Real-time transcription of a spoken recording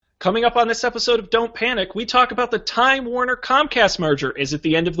Coming up on this episode of Don't Panic, we talk about the Time Warner Comcast merger. Is it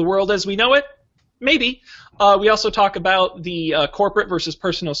the end of the world as we know it? Maybe. We also talk about the corporate versus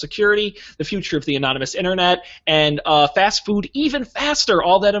personal security, the future of the anonymous internet, and fast food even faster.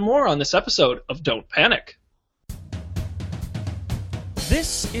 All that and more on this episode of Don't Panic.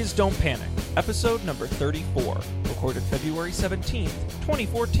 This is Don't Panic, episode number 34, recorded February 17th,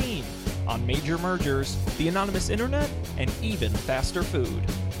 2014, on major mergers, the anonymous internet, and even faster food.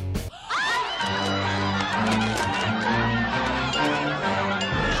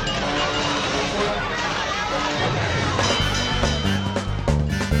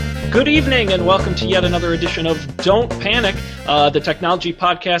 Good evening, and welcome to yet another edition of Don't Panic, the technology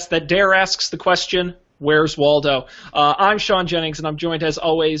podcast that dare asks the question, where's Waldo? I'm Sean Jennings, and I'm joined, as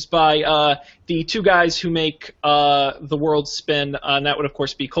always, by the two guys who make the world spin, and that would, of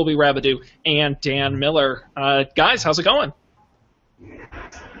course, be Colby Rabideau and Dan Miller. Guys, how's it going?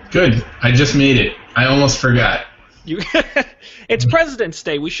 Good. I just made it. I almost forgot. It's President's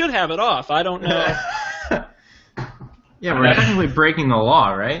Day. We should have it off. I don't know. Yeah, we're technically breaking the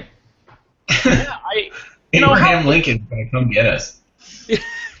law, right? Yeah, Abraham Lincoln's going to come get us.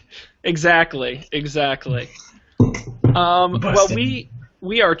 Exactly. Well,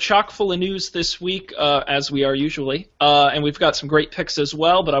 we are chock full of news this week, as we are usually, and we've got some great picks as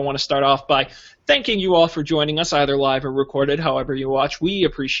well, but I want to start off by thanking you all for joining us, either live or recorded, however you watch. We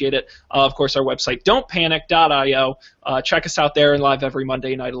appreciate it. Of course, our website, don'tpanic.io. Check us out there and live every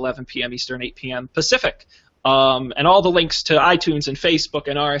Monday night, 11 p.m. Eastern, 8 p.m. Pacific. And all the links to iTunes and Facebook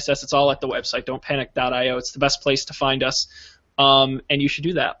and RSS, it's all at the website, don'tpanic.io. It's the best place to find us, and you should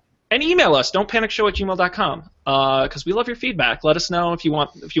do that. And email us, don'tpanicshow@gmail.com, because we love your feedback. Let us know if you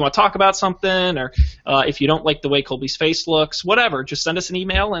want to talk about something, or if you don't like the way Colby's face looks, whatever. Just send us an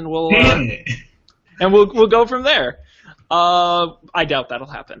email, and we'll go from there. I doubt that'll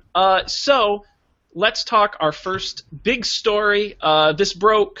happen. So let's talk our first big story. This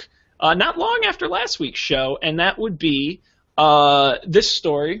broke not long after last week's show, and that would be this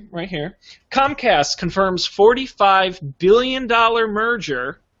story right here. Comcast confirms $45 billion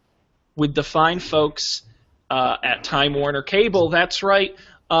merger with the fine folks at Time Warner Cable. That's right.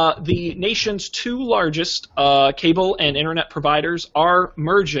 The nation's two largest cable and internet providers are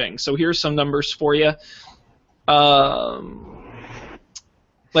merging. So here's some numbers for you.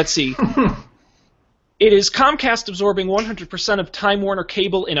 Let's see. It is Comcast absorbing 100% of Time Warner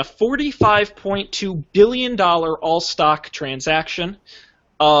Cable in a $45.2 billion all-stock transaction.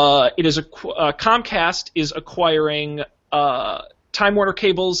 Comcast is acquiring Time Warner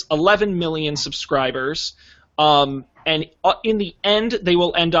Cable's 11 million subscribers, and in the end, they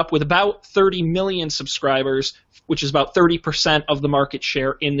will end up with about 30 million subscribers, which is about 30% of the market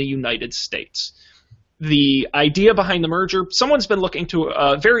share in the United States. The idea behind the merger, someone's been looking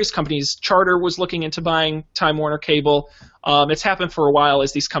to various companies. Charter was looking into buying Time Warner Cable. It's happened for a while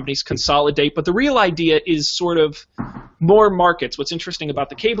as these companies consolidate, but the real idea is sort of more markets. What's interesting about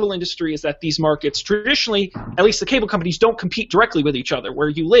the cable industry is that these markets traditionally, at least the cable companies, don't compete directly with each other. Where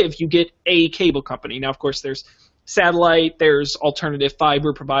you live, you get a cable company. Now, of course, there's satellite, there's alternative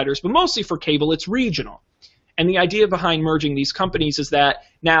fiber providers, but mostly for cable, it's regional. And the idea behind merging these companies is that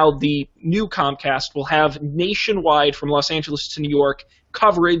now the new Comcast will have nationwide, from Los Angeles to New York,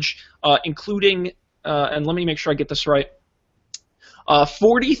 coverage, including, and let me make sure I get this right,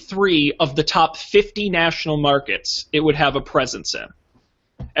 43 of the top 50 national markets it would have a presence in.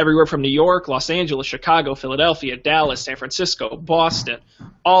 Everywhere from New York, Los Angeles, Chicago, Philadelphia, Dallas, San Francisco, Boston,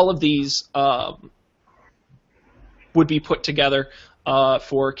 all of these would be put together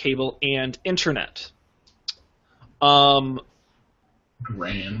for cable and internet.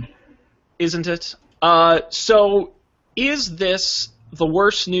 Grand. Isn't it? So is this the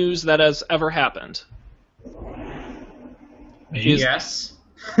worst news that has ever happened? Yes.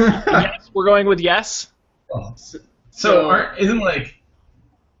 Yes, we're going with yes? Oh.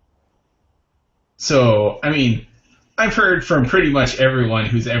 I mean, I've heard from pretty much everyone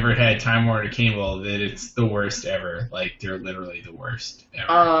who's ever had Time Warner Cable that it's the worst ever. Like, they're literally the worst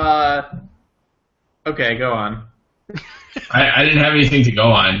ever. Okay, go on. I didn't have anything to go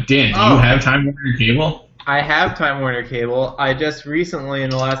on. Dan, do you have Time Warner Cable? I have Time Warner Cable. I just recently, in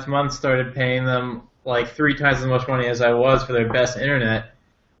the last month, started paying them like 3 times as much money as I was for their best internet.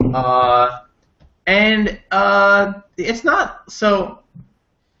 It's not so.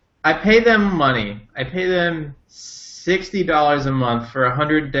 I pay them money. I pay them $60 a month for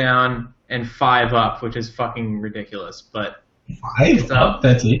 100 down and 5 up, which is fucking ridiculous. But 5 up?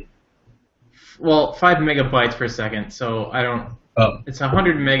 That's it. Well, 5 megabytes per second, so I don't... Oh. It's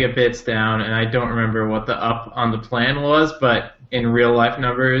 100 megabits down, and I don't remember what the up on the plan was, but in real life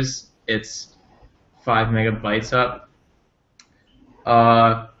numbers, it's 5 megabytes up.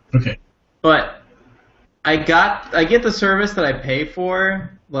 Okay. But I get the service that I pay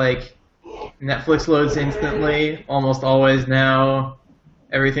for. Like, Netflix loads instantly, almost always now.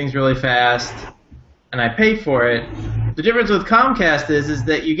 Everything's really fast, and I pay for it. The difference with Comcast is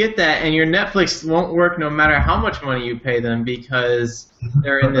that you get that, and your Netflix won't work no matter how much money you pay them, because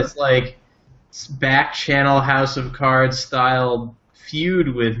they're in this like back channel House of Cards style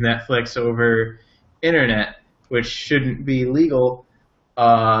feud with Netflix over internet, which shouldn't be legal.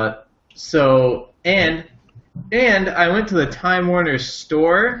 And I went to the Time Warner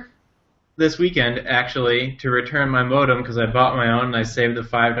store this weekend, actually, to return my modem, because I bought my own and I saved the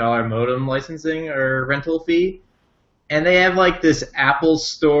 $5 modem licensing or rental fee. And they have like this Apple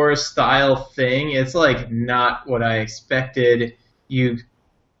Store style thing. It's like not what I expected. You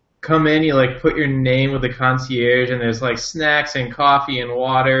come in, you like put your name with the concierge, and there's like snacks and coffee and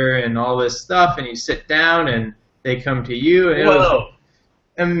water and all this stuff, and you sit down and they come to you. And it was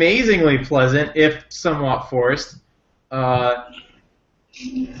amazingly pleasant, if somewhat forced.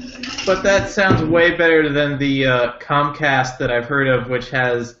 But that sounds way better than the Comcast that I've heard of, which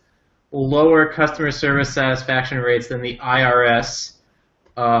has lower customer service satisfaction rates than the IRS,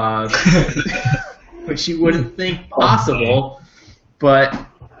 which you wouldn't think possible. But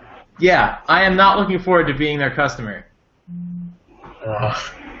yeah, I am not looking forward to being their customer.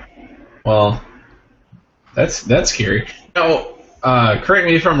 Well, that's scary. No, correct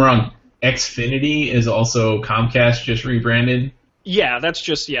me if I'm wrong. Xfinity is also Comcast, just rebranded. Yeah, that's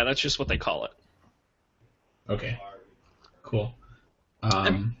just what they call it. Okay, cool.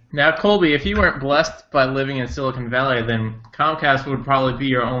 Now, Colby, if you weren't blessed by living in Silicon Valley, then Comcast would probably be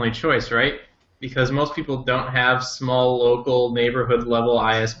your only choice, right? Because most people don't have small, local, neighborhood-level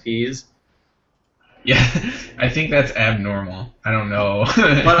ISPs. Yeah, I think that's abnormal. I don't know.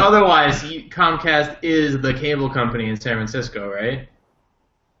 But otherwise, Comcast is the cable company in San Francisco, right?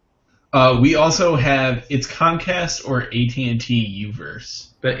 We also have, it's Comcast or AT&T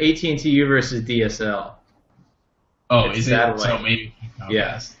Uverse. But AT&T Uverse is DSL. Oh, It's is satellite. it? So maybe Comcast.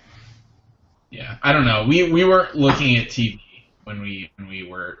 Yeah. Yeah, I don't know. We weren't looking at TV when we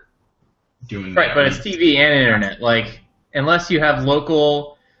were doing Right, that. but it's TV and internet. Like, unless you have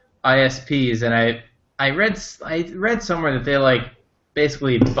local ISPs, and I read somewhere that they like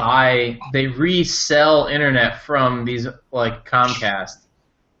basically they resell internet from these like Comcast.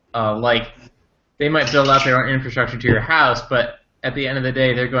 Like, they might build out their own infrastructure to your house, but at the end of the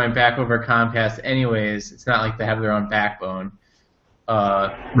day, they're going back over Comcast anyways. It's not like they have their own backbone.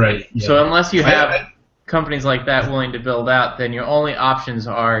 Right. Yeah. So unless you have companies like that willing to build out, then your only options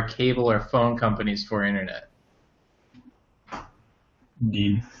are cable or phone companies for internet.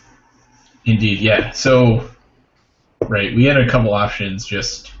 Indeed, yeah. So, right, we had a couple options,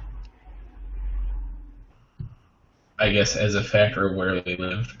 just, I guess, as a factor of where they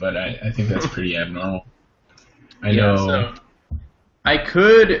lived, but I think that's pretty abnormal. I know. So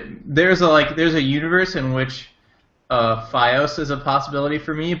there's a universe in which Fios is a possibility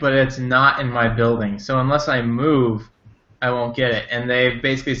for me, but it's not in my building. So unless I move, I won't get it. And they've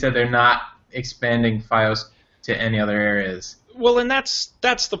basically said they're not expanding Fios to any other areas. Well, and that's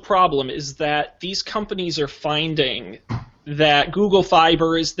the problem, is that these companies are finding that Google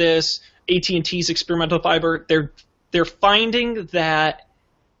Fiber is this, AT&T's experimental fiber, they're finding that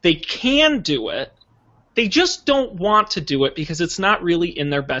they can do it, they just don't want to do it because it's not really in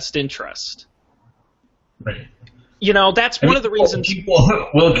their best interest. Right. You know, that's one of the reasons people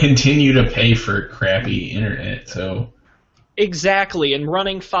will continue to pay for crappy internet. So exactly, and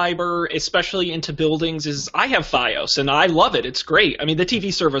running fiber, especially into buildings, I have Fios and I love it. It's great. I mean, the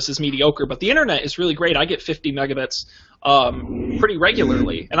TV service is mediocre, but the internet is really great. I get 50 megabits pretty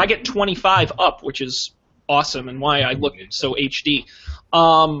regularly, and I get 25 up, which is awesome, and why I look so HD.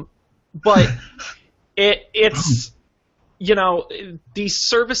 But it's you know, these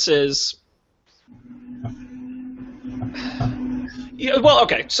services. Yeah, well,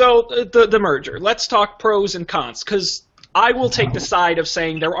 okay, so the merger. Let's talk pros and cons, because I will take the side of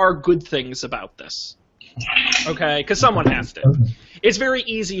saying there are good things about this. Okay, because someone has to. It's very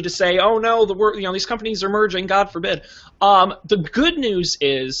easy to say, oh no, these companies are merging, God forbid. The good news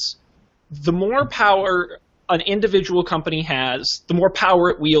is, the more power an individual company has, the more power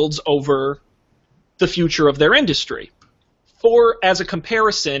it wields over the future of their industry. As a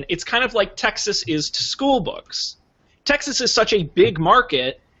comparison, it's kind of like Texas is to school books. Texas is such a big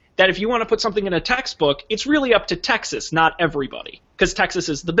market that if you want to put something in a textbook, it's really up to Texas, not everybody, because Texas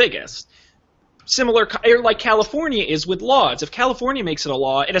is the biggest. Similar, like California is with laws. If California makes it a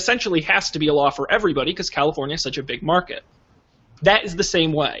law, it essentially has to be a law for everybody because California is such a big market. that is the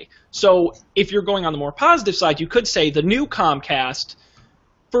same way. So if you're going on the more positive side, you could say the new Comcast,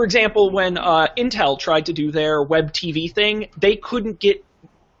 for example, when Intel tried to do their web TV thing, they couldn't get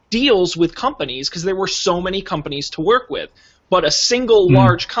deals with companies because there were so many companies to work with. But a single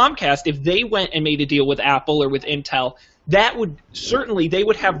large Comcast, if they went and made a deal with Apple or with Intel, that would certainly, they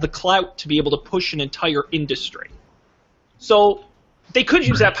would have the clout to be able to push an entire industry. So they could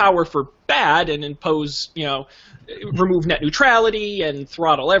use that power for bad and impose, remove net neutrality and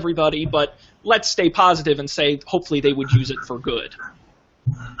throttle everybody, but let's stay positive and say hopefully they would use it for good.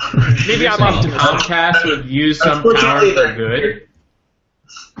 Maybe I'm optimistic. Comcast would use some power for good.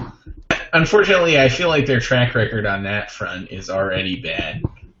 Unfortunately, I feel like their track record on that front is already bad.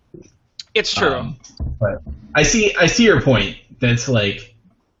 It's true. But I see your point. That's like,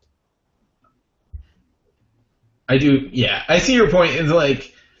 I see your point. It's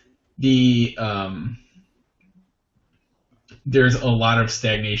like there's a lot of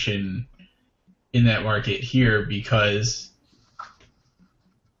stagnation in that market here because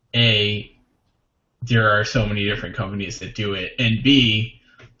A, there are so many different companies that do it, and B,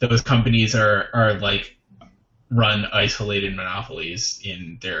 those companies are like run isolated monopolies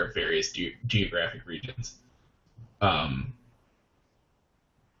in their various geographic regions. That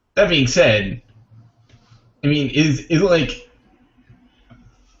being said, I mean,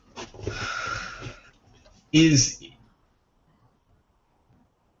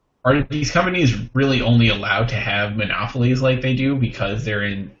 are these companies really only allowed to have monopolies like they do because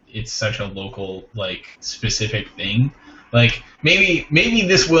it's such a local, like, specific thing? Like, maybe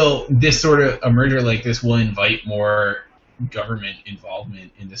this sort of a merger like this will invite more government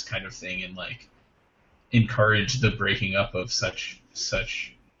involvement in this kind of thing and, like, encourage the breaking up of such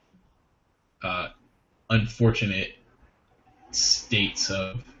unfortunate states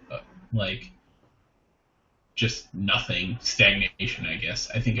of, like, just nothing, stagnation, I guess.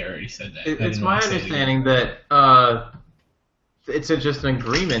 I think I already said that. It's my understanding that it's just an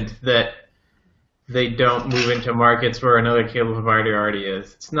agreement that they don't move into markets where another cable provider already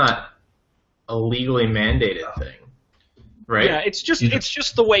is. It's not a legally mandated thing, right? Yeah, it's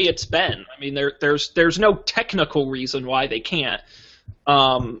just the way it's been. I mean, there's no technical reason why they can't.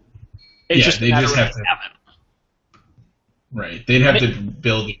 They just have to. Right, they'd have to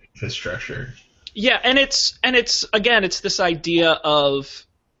build the infrastructure. Yeah, and it's again, it's this idea of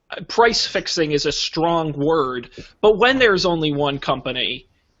price fixing is a strong word, but when there's only one company,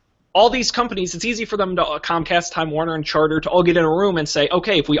 all these companies, it's easy for them to, Comcast, Time Warner, and Charter, to all get in a room and say,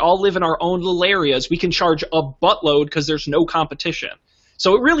 okay, if we all live in our own little areas, we can charge a buttload because there's no competition.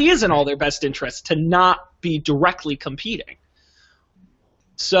 So it really is in all their best interest to not be directly competing.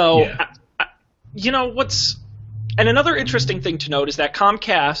 So, yeah. And another interesting thing to note is that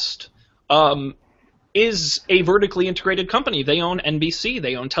Comcast is a vertically integrated company. They own NBC,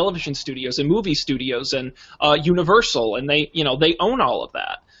 they own television studios and movie studios and Universal, and they own all of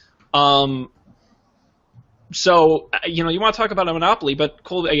that. So, you want to talk about a monopoly, but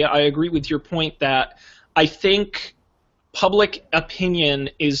Cole, I agree with your point that I think public opinion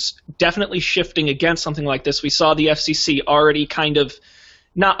is definitely shifting against something like this. We saw the FCC already kind of,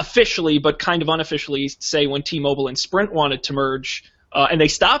 not officially, but kind of unofficially say when T-Mobile and Sprint wanted to merge, and they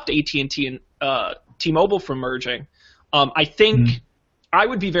stopped AT&T and T-Mobile from merging. I think I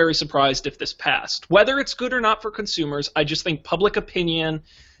would be very surprised if this passed. Whether it's good or not for consumers, I just think public opinion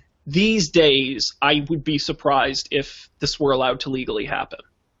these days, I would be surprised if this were allowed to legally happen.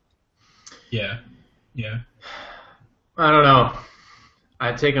 Yeah. I don't know.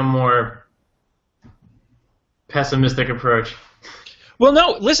 I take a more pessimistic approach. Well,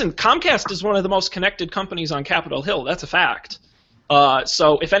 no, listen, Comcast is one of the most connected companies on Capitol Hill. That's a fact.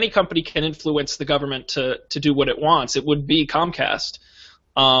 So if any company can influence the government to do what it wants, it would be Comcast.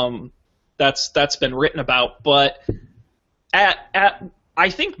 That's been written about. But I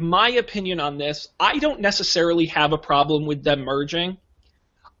think my opinion on this, I don't necessarily have a problem with them merging.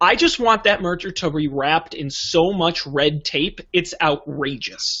 I just want that merger to be wrapped in so much red tape, it's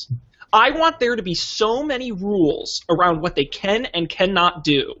outrageous. I want there to be so many rules around what they can and cannot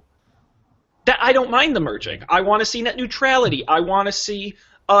do that I don't mind the merging. I want to see net neutrality. I want to see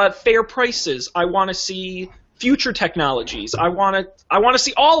fair prices. I want to see future technologies. I want to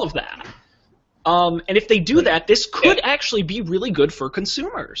see all of that. And if they do that, this could actually be really good for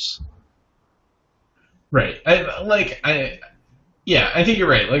consumers. Right. I think you're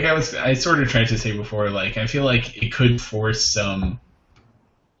right. Like I sort of tried to say before, like I feel like it could force some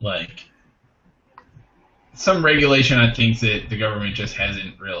regulation on things that the government just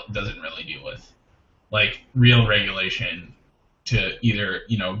doesn't really deal with, like real regulation to either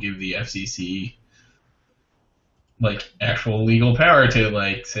give the FCC like actual legal power to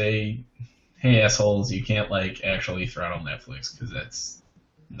like say, hey assholes, you can't like actually throttle Netflix because that's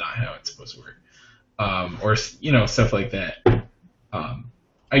not how it's supposed to work, or stuff like that.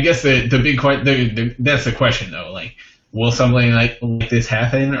 I guess the big question, that's the question though, like will something like this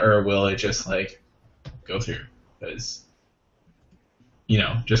happen or will it just like go through? Because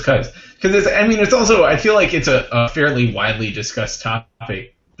just because it's also, I feel like it's a fairly widely discussed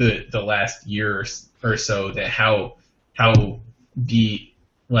topic the last year or so, that how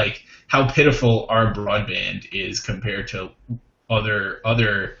pitiful our broadband is compared to other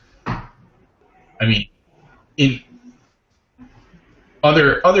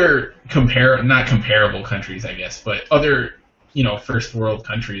not comparable countries, I guess, but other first world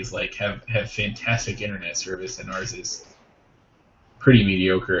countries like have fantastic internet service, and ours is pretty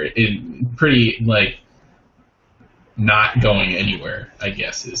mediocre and pretty like not going anywhere, I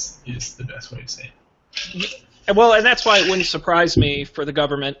guess is the best way to say it. Well, and that's why it wouldn't surprise me for the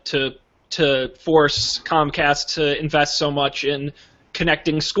government to force Comcast to invest so much in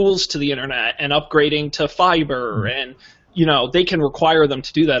connecting schools to the internet and upgrading to fiber, and they can require them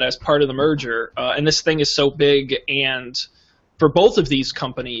to do that as part of the merger. And this thing is so big, and for both of these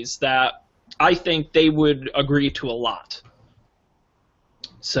companies, that I think they would agree to a lot.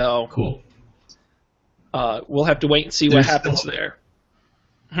 So cool. We'll have to wait and see what happens there.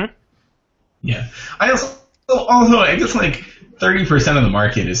 Mm-hmm. Yeah, I also I guess like 30% of the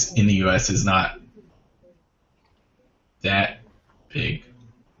market is in the U.S. is not that big.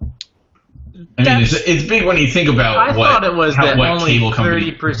 I mean, it's big when you think about I thought it was that only cable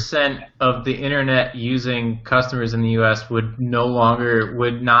 30% of the internet using customers in the U.S. would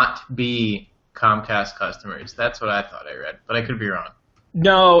not be Comcast customers. That's what I thought I read, but I could be wrong.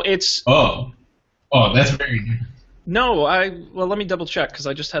 No, it's... Oh, that's very good. No, well, let me double check because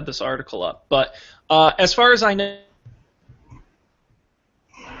I just had this article up. But as far as I know...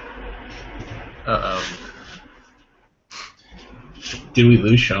 Uh-oh. Did we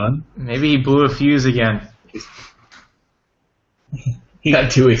lose Sean? Maybe he blew a fuse again. He got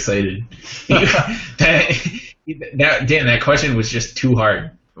too excited. That question was just too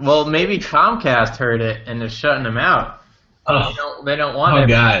hard. Well, maybe Comcast heard it and is shutting him out. Oh. They don't want it.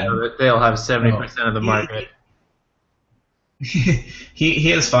 God. So they'll have 70% of the market.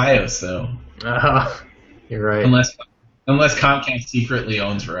 He has Fios though. You're right. Unless Comcast secretly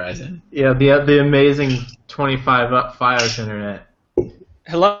owns Verizon. Yeah, the amazing 25 up Fios internet.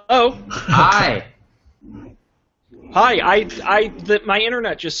 Hello. Hi. Hi. My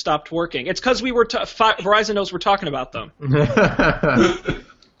internet just stopped working. It's because we were Verizon knows we're talking about them.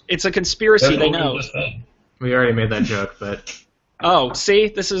 It's a conspiracy. They know. We already made that joke, but. Oh, see,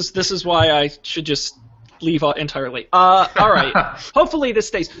 this is why I should just leave entirely. All right. Hopefully this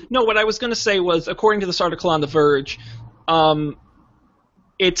stays. No, what I was going to say was, according to this article on The Verge,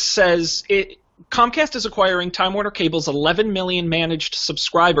 it says Comcast is acquiring Time Warner Cable's 11 million managed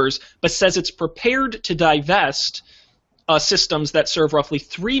subscribers, but says it's prepared to divest systems that serve roughly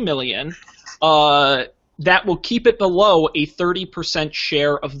 3 million. That will keep it below a 30%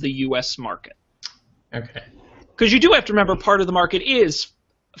 share of the U.S. market. Okay. Because you do have to remember, part of the market is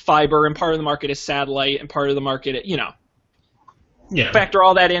fiber, and part of the market is satellite, and part of the market, Yeah. Factor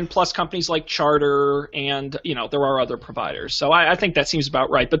all that in, plus companies like Charter, and, there are other providers. So I think that seems about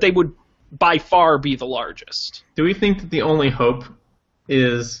right. But they would by far be the largest. Do we think that the only hope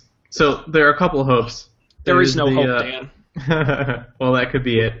is... So there are a couple of hopes. There is no hope, Dan. Well, that could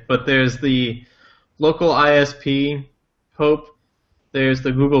be it. But there's the local ISP hope. There's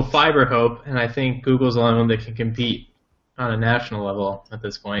the Google Fiber hope. And I think Google's the only one that can compete on a national level at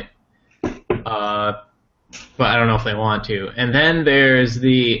this point. But I don't know if they want to. And then there's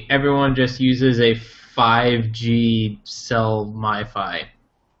everyone just uses a 5G cell MiFi,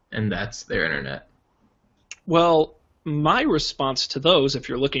 and that's their internet. Well, my response to those, if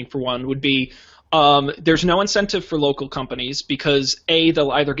you're looking for one, would be there's no incentive for local companies because A,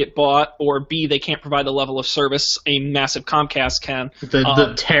 they'll either get bought, or B, they can't provide the level of service a massive Comcast can.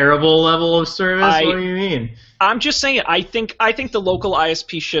 The terrible level of service? What do you mean? I'm just saying, I think the local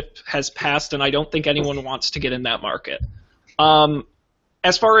ISP ship has passed, and I don't think anyone wants to get in that market.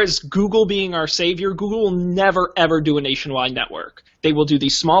 As far as Google being our savior, Google will never, ever do a nationwide network. They will do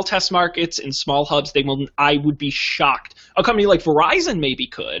these small test markets in small hubs. I would be shocked. A company like Verizon maybe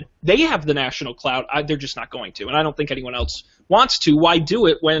could. They have the national cloud. They're just not going to, and I don't think anyone else wants to. Why do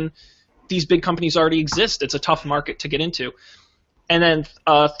it when these big companies already exist? It's a tough market to get into. And then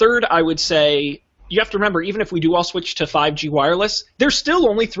third, I would say, you have to remember, even if we do all switch to 5G wireless, there's still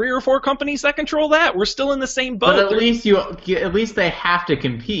only 3 or 4 companies that control that. We're still in the same boat. But at least they have to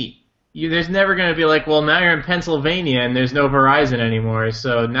compete. there's never going to be like, well, now you're in Pennsylvania and there's no Verizon anymore,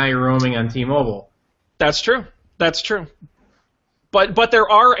 so now you're roaming on T-Mobile. That's true. That's true. But there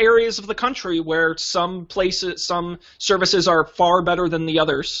are areas of the country where some services are far better than the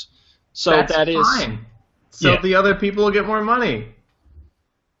others. So That's that is fine. So Yeah. the other people will get more money.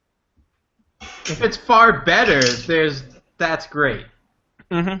 If it's far better, that's great.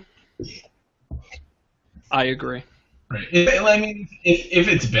 Mm-hmm. I agree. Right. I mean, if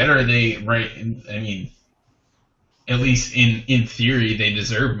it's better, they right. I mean, at least in theory, they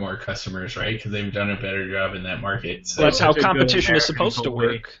deserve more customers, right? Because they've done a better job in that market. So, That's how such a good competition is American supposed to company.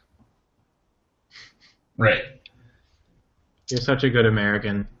 work. right. You're such a good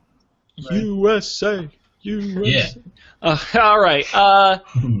American. USA. Yeah. All right.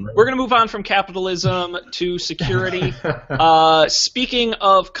 We're going to move on from capitalism to security. Speaking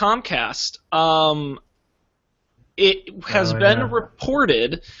of Comcast, it has been yeah.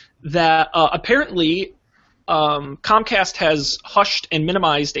 reported that apparently Comcast has hushed and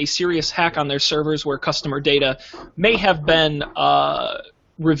minimized a serious hack on their servers where customer data may have been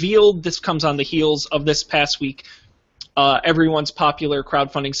revealed. This comes on the heels of this past week. Everyone's popular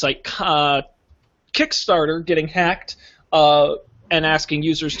crowdfunding site Kickstarter getting hacked and asking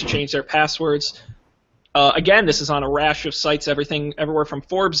users to change their passwords. Again, this is on a rash of sites, everywhere from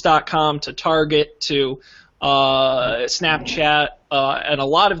Forbes.com to Target to Snapchat, and a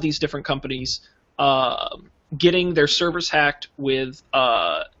lot of these different companies getting their servers hacked with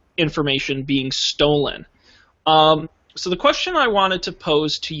information being stolen. So the question I wanted to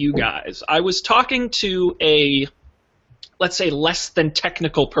pose to you guys, I was talking to a, let's say, less than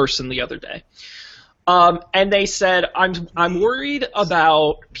technical person the other day. And they said, I'm worried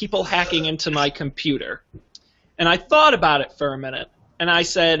about people hacking into my computer. And I thought about it for a minute, and I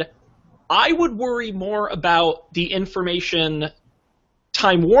said, I would worry more about the information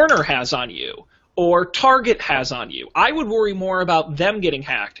Time Warner has on you or Target has on you. I would worry more about them getting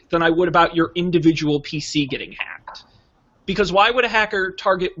hacked than I would about your individual PC getting hacked. Because why would a hacker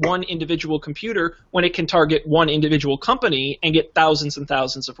target one individual computer when it can target one individual company and get thousands and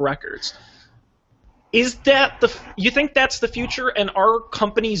thousands of records? Is that you think that's the future, and are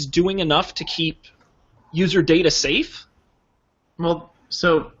companies doing enough to keep user data safe? Well,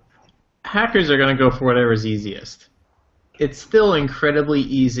 so hackers are going to go for whatever's easiest. It's still incredibly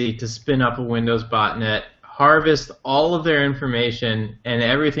easy to spin up a Windows botnet, harvest all of their information and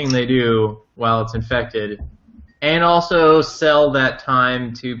everything they do while it's infected, and also sell that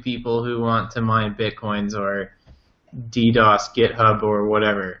time to people who want to mine bitcoins or DDoS GitHub or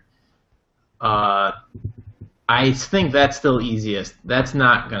whatever. I think that's still easiest. That's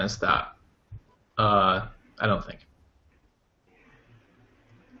not going to stop. I don't think.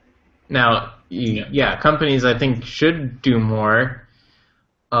 Now, companies I think should do more.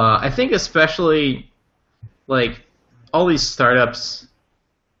 I think especially like all these startups,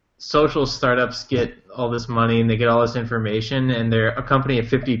 social startups get all this money and they get all this information and they're a company of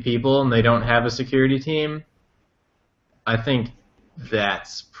 50 people and they don't have a security team. I think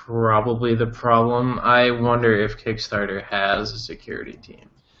that's probably the problem. I wonder if Kickstarter has a security team.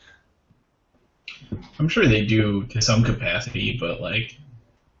 I'm sure they do to some capacity, but like.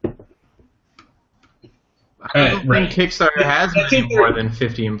 I don't right. think Kickstarter has I think more than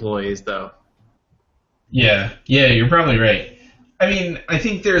 50 employees, though. Yeah, you're probably right. I mean, I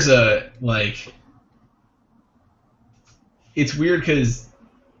think there's a, like, it's weird because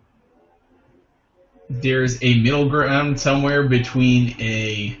there's a middle ground somewhere between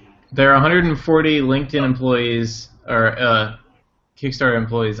There are 140 LinkedIn employees, or Kickstarter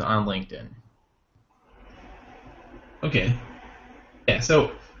employees on LinkedIn. Okay. Yeah,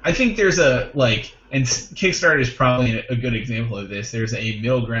 so I think there's a, like, and Kickstarter is probably a good example of this. There's a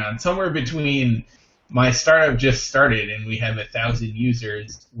middle ground somewhere between my startup just started and we have 1,000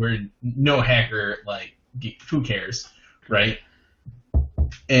 users where no hacker, like, who cares, right?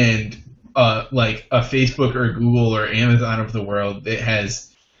 And, like, a Facebook or Google or Amazon of the world that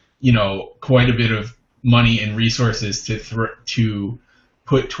has, you know, quite a bit of money and resources to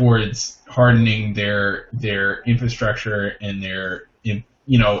put towards hardening their infrastructure and their, you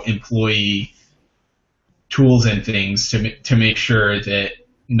know, employee tools and things to make sure that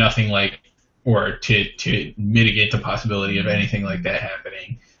nothing like, or to mitigate the possibility of anything like that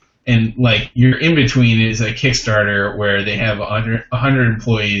happening. And like your in between is a Kickstarter where they have 100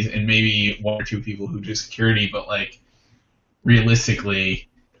 employees and maybe one or two people who do security, but like realistically,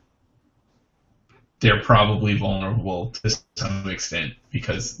 they're probably vulnerable to some extent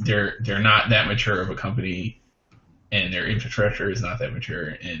because they're not that mature of a company and their infrastructure is not that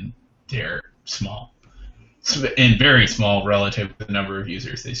mature and they're small. And very small relative to the number of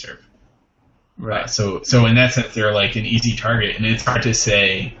users they serve. Right. So in that sense, they're like an easy target, and it's hard to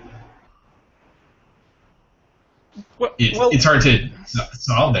say. It's hard to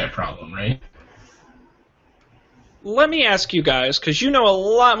solve that problem, right? Let me ask you guys, because you know a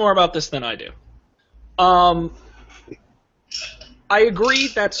lot more about this than I do. I agree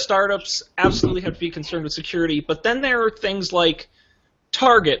that startups absolutely have to be concerned with security, but then there are things like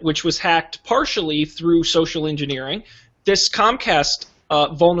Target, which was hacked partially through social engineering. This Comcast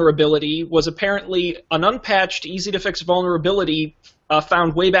vulnerability was apparently an unpatched, easy-to-fix vulnerability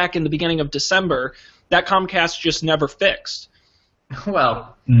found way back in the beginning of December that Comcast just never fixed.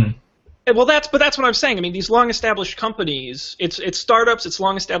 Well, Well, that's what I'm saying. I mean, these long-established companies, it's startups, it's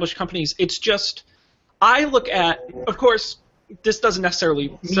long-established companies. It's just, I look at, of course, this doesn't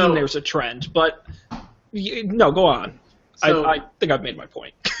necessarily mean there's a trend, but no, go on. So, I think I've made my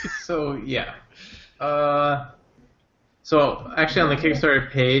point. So yeah. So actually, on the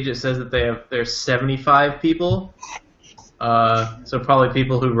Kickstarter page, it says that there's 75 people. So probably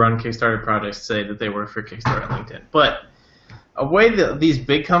people who run Kickstarter projects say that they work for Kickstarter and LinkedIn. But a way that these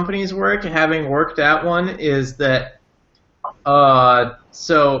big companies work, having worked at one, is that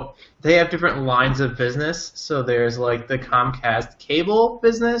so they have different lines of business. So there's like the Comcast cable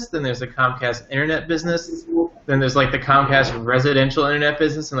business, then there's the Comcast internet business, then there's like the Comcast residential internet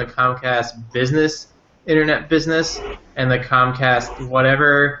business and the Comcast business internet business, and the Comcast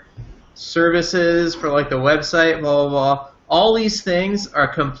whatever services for like the website, blah, blah, blah. All these things are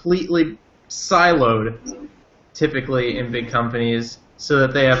completely siloed, typically in big companies, so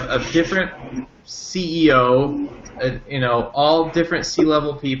that they have a different CEO, all different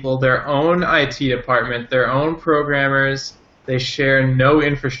C-level people, their own IT department, their own programmers. They share no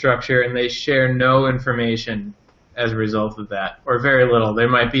infrastructure, and they share no information as a result of that, or very little. There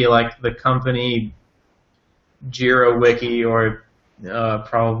might be like the company Jira Wiki or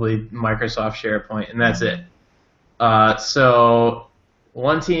probably Microsoft SharePoint, and that's it. So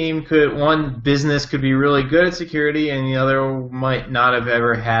one business could be really good at security, and the other might not have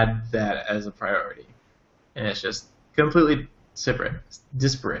ever had that as a priority. And it's just completely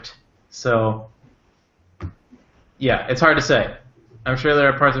disparate. So, yeah, it's hard to say. I'm sure there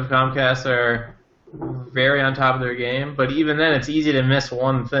are parts of Comcast that are very on top of their game, but even then it's easy to miss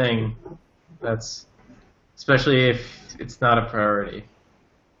one thing. That's especially if it's not a priority.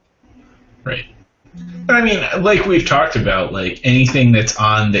 Right. But I mean, like we've talked about, like anything that's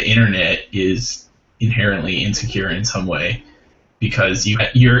on the internet is inherently insecure in some way, because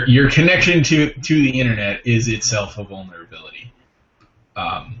your connection to the internet is itself a vulnerability.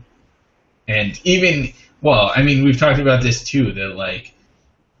 And even, well, I mean, we've talked about this too, that like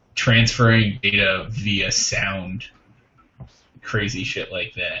transferring data via sound, crazy shit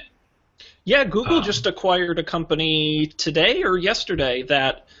like that. Yeah, Google just acquired a company today or yesterday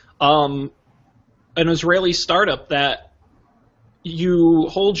that an Israeli startup that you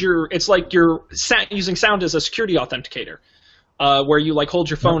hold it's like you're using sound as a security authenticator, where you like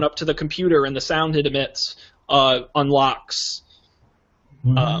hold your phone up to the computer and the sound it emits unlocks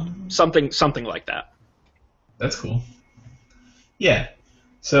something like that. That's cool. Yeah.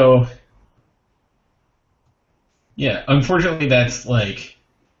 So, yeah, unfortunately that's like,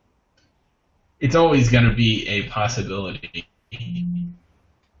 it's always going to be a possibility,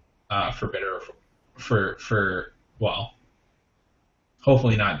 for better or for well,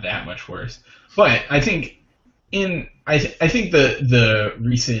 hopefully not that much worse. But I think I think the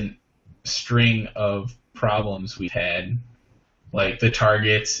recent string of problems we've had, like the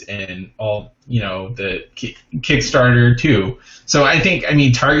Targets and all, the Kickstarter too. So I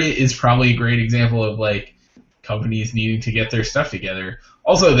mean, Target is probably a great example of like companies needing to get their stuff together.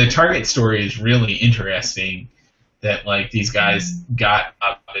 Also, the Target story is really interesting, that like these guys got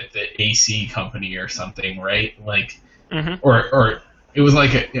up at the AC company or something, right? Like, or it was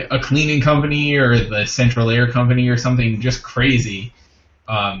like a cleaning company or the Central Air company or something, just crazy.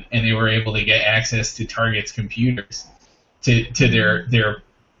 And they were able to get access to Target's computers to their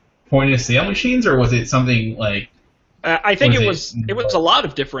point of sale machines, or was it something like? I think it was a lot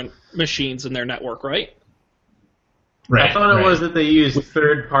of different machines in their network, right? Right. I thought it was that they used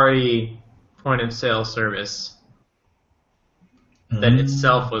third-party point-of-sale service that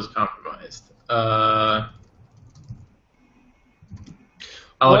itself was compromised. I'll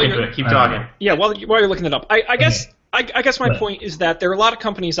look into it. Keep talking. Yeah, while you're looking it up, I guess my point is that there are a lot of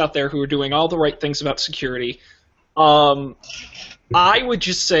companies out there who are doing all the right things about security. I would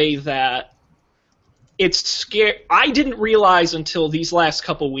just say that it's scary. I didn't realize until these last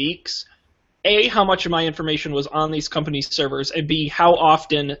couple weeks, A, how much of my information was on these companies' servers, and B, how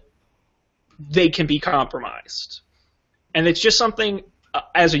often they can be compromised. And it's just something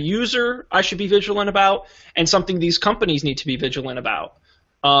as a user I should be vigilant about, and something these companies need to be vigilant about.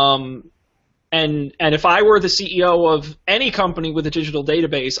 And if I were the CEO of any company with a digital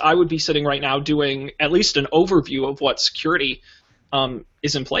database, I would be sitting right now doing at least an overview of what security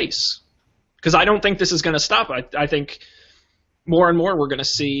is in place. Because I don't think this is going to stop. I think more and more we're going to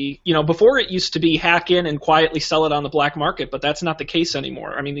see, before it used to be hack in and quietly sell it on the black market, but that's not the case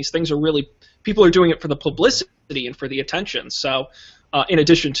anymore. I mean, these things are really, people are doing it for the publicity and for the attention. So in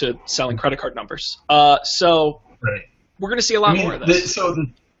addition to selling credit card numbers. So right. We're going to see a lot more of this.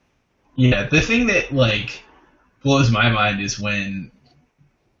 The thing that blows my mind is when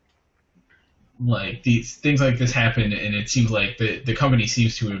these things like this happen, and it seems like the company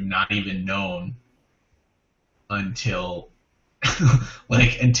seems to have not even known until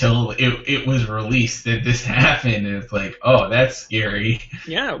until it was released that this happened, and it's like, oh, that's scary.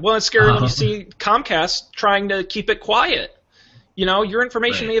 Yeah, well, it's scary when you see Comcast trying to keep it quiet. Your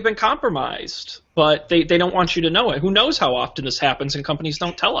information may have been compromised, but they don't want you to know it. Who knows how often this happens, and companies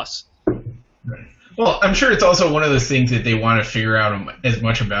don't tell us. Right. Well, I'm sure it's also one of those things that they want to figure out as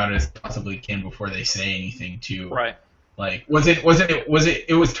much about it as possibly can before they say anything too. Right. It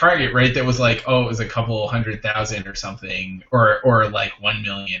was Target, right? That was it was a couple 100,000 or something, or 1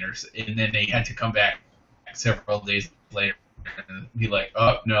 million, and then they had to come back several days later and be like,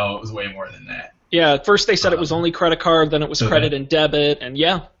 oh no, it was way more than that. Yeah, at first they said it was only credit card, then it was credit and debit, and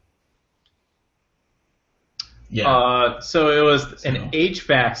yeah. Yeah. So it was an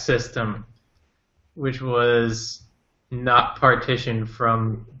HVAC system, which was not partitioned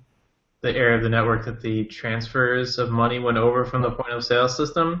from the area of the network that the transfers of money went over from the point of sale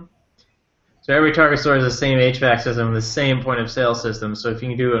system. So every Target store has the same HVAC system, the same point of sale system. So if you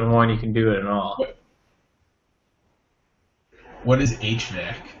can do it in one, you can do it in all. What is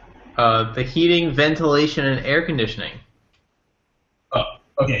HVAC? The heating, ventilation, and air conditioning. Oh,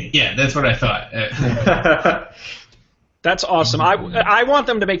 okay. Yeah, that's what I thought. That's awesome. I want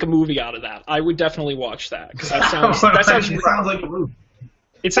them to make a movie out of that. I would definitely watch that because that sounds like a movie.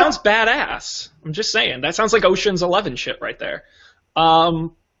 It sounds badass. I'm just saying. That sounds like Ocean's 11 shit right there. All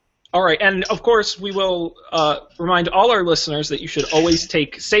right, and of course we will remind all our listeners that you should always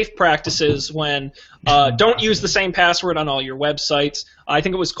take safe practices when don't use the same password on all your websites. I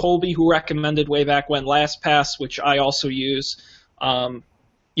think it was Colby who recommended way back when LastPass, which I also use.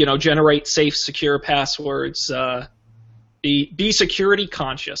 Generate safe, secure passwords. Be security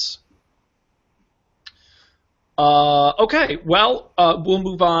conscious. Okay, well, we'll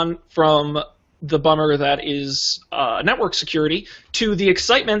move on from the bummer that is network security to the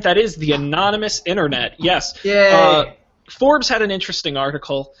excitement that is the anonymous internet. Yes. Yay. Forbes had an interesting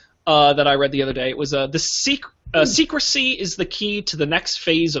article that I read the other day. It was secrecy is the key to the next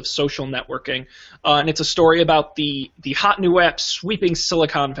phase of social networking, and it's a story about the hot new app sweeping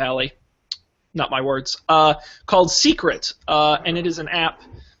Silicon Valley. Not my words. Called Secret, and it is an app.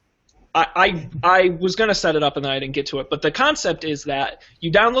 I was going to set it up and then I didn't get to it, but the concept is that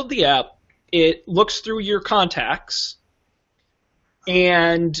you download the app, it looks through your contacts,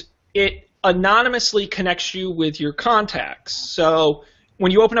 and it anonymously connects you with your contacts. So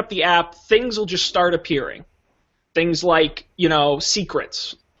when you open up the app, things will just start appearing. Things like,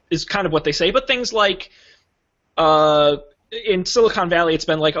 secrets is kind of what they say, but things like in Silicon Valley it's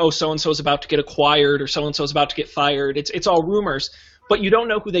been like, oh, so-and-so's about to get acquired or so-and-so's about to get fired. It's all rumors. But you don't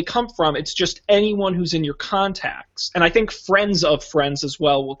know who they come from. It's just anyone who's in your contacts. And I think friends of friends as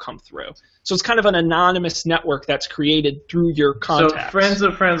well will come through. So it's kind of an anonymous network that's created through your contacts. So friends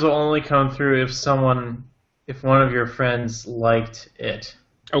of friends will only come through if one of your friends liked it.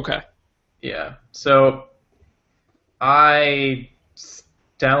 Okay. Yeah. So I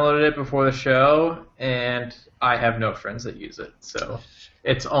downloaded it before the show, and I have no friends that use it. So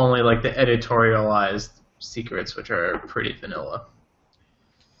it's only like the editorialized secrets, which are pretty vanilla.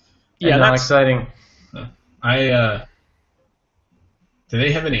 Yeah, not that's exciting. Do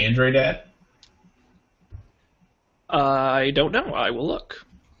they have an Android app? I don't know. I will look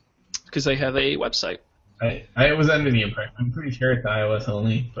because they have a website. I was under the impression. I'm pretty sure it's iOS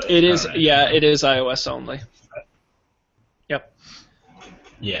only. But it is. Yeah, it is iOS only. Yep.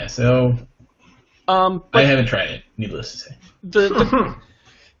 Yeah. So. But I haven't tried it. Needless to say.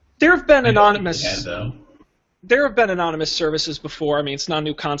 There have been anonymous. There have been anonymous services before. I mean, it's not a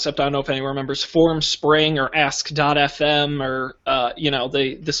new concept. I don't know if anyone remembers FormSpring or Ask.fm or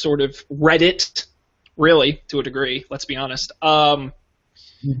the sort of Reddit, really, to a degree. Let's be honest. Have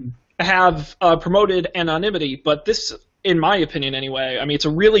promoted anonymity, but this, in my opinion, anyway. I mean, it's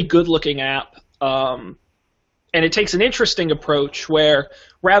a really good-looking app, and it takes an interesting approach where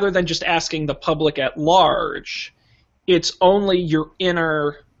rather than just asking the public at large, it's only your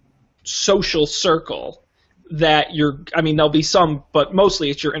inner social circle that there'll be some, but mostly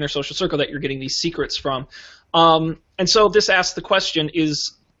it's your inner social circle that you're getting these secrets from. And so this asks the question,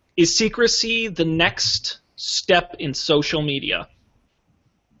 is secrecy the next step in social media?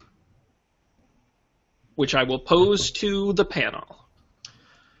 Which I will pose to the panel.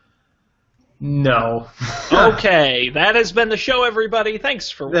 No. Okay, that has been the show, everybody. Thanks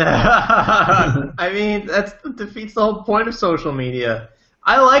for watching. I mean, that defeats the whole point of social media.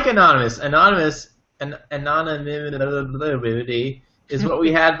 I like anonymous. Anonymity is what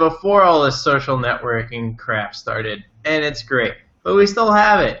we had before all this social networking crap started, and it's great. But we still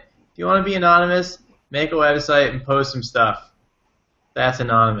have it. If you want to be anonymous, make a website and post some stuff. That's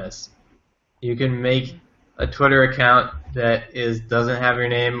anonymous. You can make a Twitter account that doesn't have your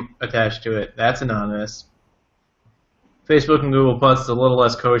name attached to it. That's anonymous. Facebook and Google Plus is a little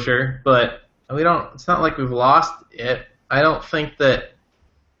less kosher, but it's not like we've lost it. I don't think that,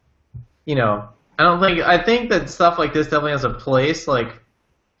 I think that stuff like this definitely has a place, like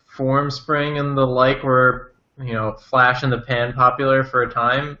Formspring and the like were, flash in the pan popular for a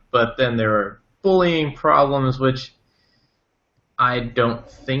time, but then there were bullying problems, which I don't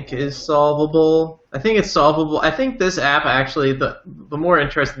think is solvable. I think it's solvable. I think this app actually, the more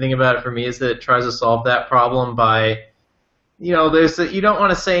interesting thing about it for me is that it tries to solve that problem by, you don't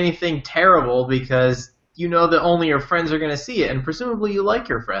want to say anything terrible because you know that only your friends are going to see it, and presumably you like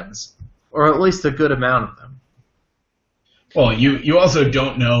your friends, or at least a good amount of them. Well, you also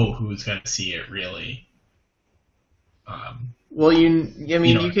don't know who's going to see it, really.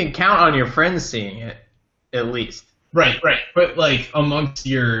 You can count on your friends seeing it, at least. Right. But like amongst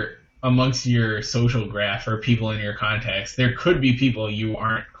your social graph or people in your contacts, there could be people you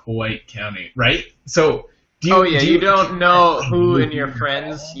aren't quite counting, right? So you don't know who in your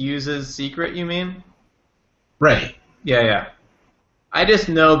friends uses Secret, you mean? Right. Yeah. I just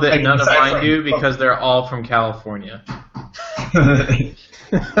know that none of mine do because they're all from California.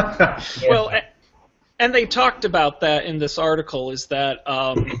 Well, and they talked about that in this article, is that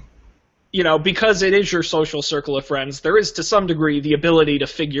because it is your social circle of friends, there is to some degree the ability to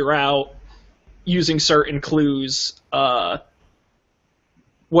figure out, using certain clues, what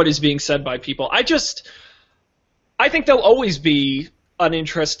is being said by people. I think there'll always be an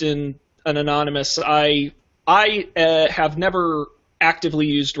interest in an anonymous. I have never actively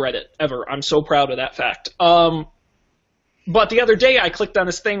used Reddit, ever. I'm so proud of that fact. But the other day I clicked on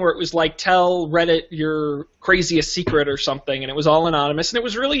this thing where it was like, tell Reddit your craziest secret or something, and it was all anonymous, and it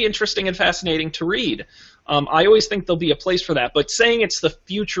was really interesting and fascinating to read. I always think there'll be a place for that, but saying it's the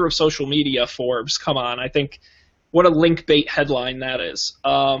future of social media, Forbes, come on, I think what a link bait headline that is.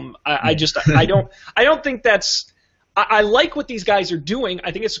 I don't think that's. I like what these guys are doing.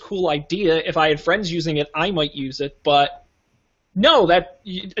 I think it's a cool idea. If I had friends using it, I might use it, but no,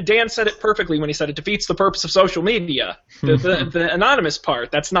 Dan said it perfectly when he said it defeats the purpose of social media. The anonymous part,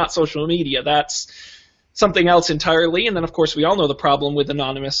 that's not social media. That's something else entirely. And then, of course, we all know the problem with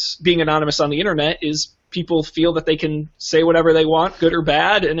being anonymous on the internet is people feel that they can say whatever they want, good or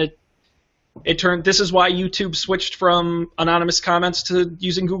bad, and this is why YouTube switched from anonymous comments to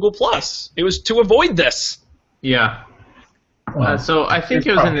using Google+. It was to avoid this. Yeah. So I think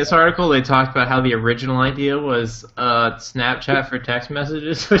it was in this article they talked about how the original idea was Snapchat for text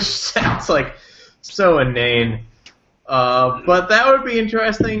messages, which sounds like so inane. But that would be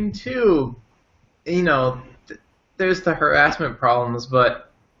interesting too. There's the harassment problems,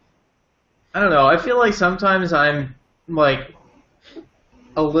 but I don't know. I feel like sometimes I'm like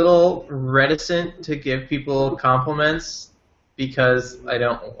a little reticent to give people compliments because I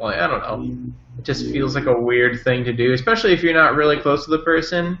don't know. It just feels like a weird thing to do, especially if you're not really close to the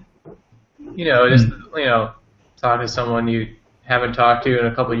person. Talk to someone you haven't talked to in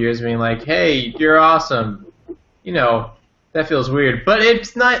a couple of years, being like, "Hey, you're awesome." That feels weird, but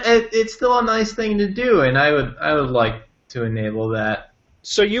it's not. It's still a nice thing to do, and I would like to enable that.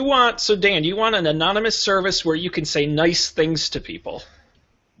 So Dan, you want an anonymous service where you can say nice things to people?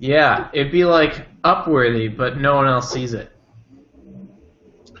 Yeah, it'd be like Upworthy, but no one else sees it.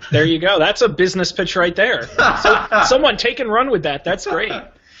 There you go. That's a business pitch right there. So, someone take and run with that. That's great. I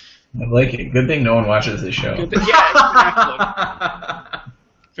like it. Good thing no one watches this show. Yeah, exactly.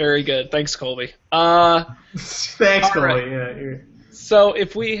 Very good. Thanks, Colby. Thanks, Colby. Right. Yeah, so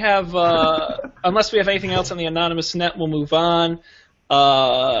if we have, unless we have anything else on the anonymous net, we'll move on.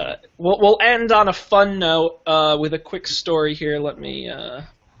 We'll end on a fun note with a quick story here. Let me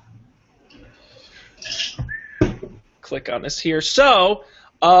click on this here. So,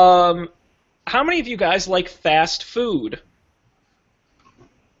 how many of you guys like fast food?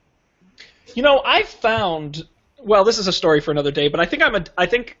 I've found well, this is a story for another day, but I think I'm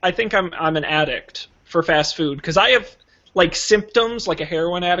an addict for fast food because I have like symptoms like a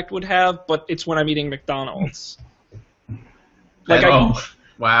heroin addict would have, but it's when I'm eating McDonald's. Like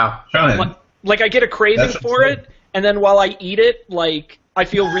wow. Like I get a craving for it, and then while I eat it, like I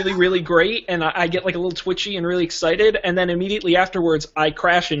feel really, really great, and I get like a little twitchy and really excited, and then immediately afterwards I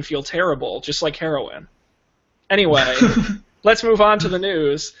crash and feel terrible, just like heroin. Anyway, let's move on to the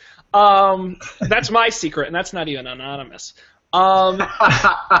news. That's my secret, and that's not even anonymous.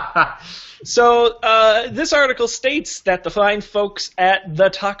 So this article states that the fine folks at the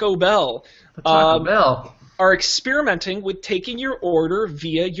Taco Bell are experimenting with taking your order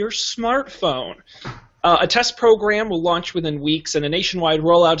via your smartphone. A test program will launch within weeks, and a nationwide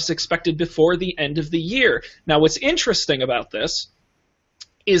rollout is expected before the end of the year. Now, what's interesting about this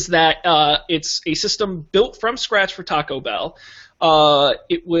is that it's a system built from scratch for Taco Bell.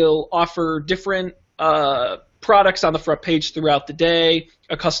 It will offer different products on the front page throughout the day,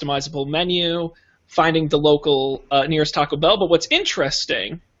 a customizable menu, finding the local nearest Taco Bell. But what's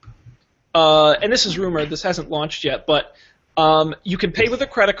interesting, and this is rumored, this hasn't launched yet, but you can pay with a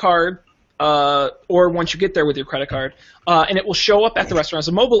credit card, or once you get there with your credit card, and it will show up at the restaurant as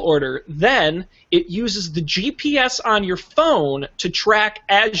a mobile order. Then it uses the GPS on your phone to track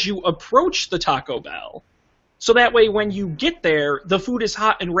as you approach the Taco Bell. So that way when you get there, the food is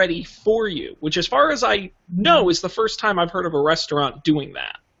hot and ready for you, which as far as I know is the first time I've heard of a restaurant doing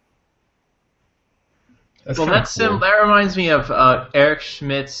that. That reminds me of Eric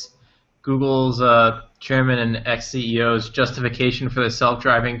Schmidt's, Google's chairman and ex-CEO's justification for the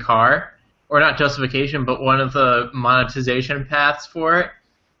self-driving car. Or not justification, but one of the monetization paths for it.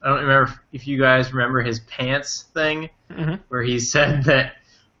 I don't remember if you guys remember his pants thing, where he said that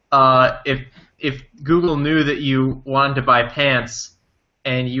if Google knew that you wanted to buy pants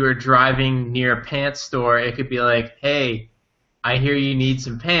and you were driving near a pants store, it could be like, hey, I hear you need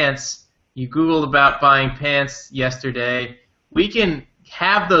some pants. You Googled about buying pants yesterday. We can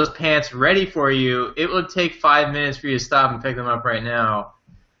have those pants ready for you. It would take 5 minutes for you to stop and pick them up right now.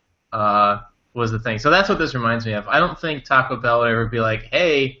 Was the thing. So that's what this reminds me of. I don't think Taco Bell would ever be like,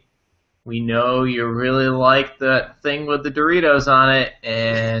 hey, we know you really like that thing with the Doritos on it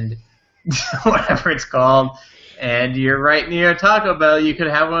and whatever it's called, and you're right near Taco Bell. You could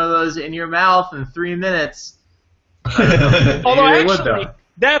have one of those in your mouth in 3 minutes. Although actually,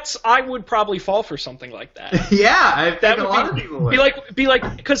 I would probably fall for something like that. Yeah, I think a lot of people would. Be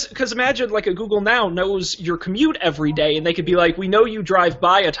like, because imagine like a Google Now knows your commute every day, and they could be like, we know you drive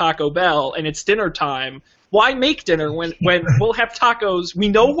by a Taco Bell, and it's dinner time. Why make dinner when we'll have tacos? We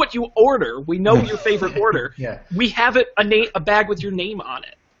know what you order. We know your favorite order. Yeah. We have a bag with your name on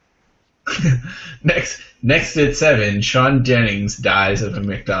it. Next at 7, Sean Jennings dies of a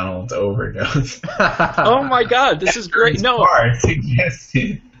McDonald's overdose. Oh my God, this is great. No,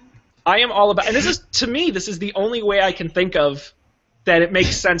 suggested. I am all about, and this is the only way I can think of that it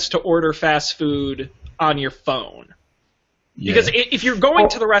makes sense to order fast food on your phone. Yeah. Because if you're going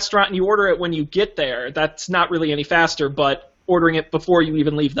to the restaurant and you order it when you get there, that's not really any faster, but ordering it before you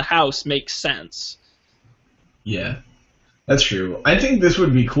even leave the house makes sense. Yeah. That's true. I think this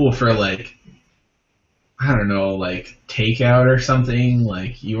would be cool for, like, I don't know, like, takeout or something.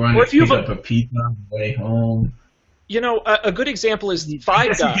 Like, you want to pick up a pizza on the way home. You know, a good example is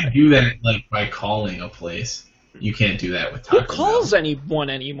Five Guys. You can do that, like, by calling a place. You can't do that with Taco Bell. Who calls anyone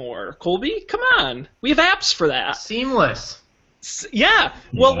anymore, Colby? Come on. We have apps for that. Seamless. Yeah.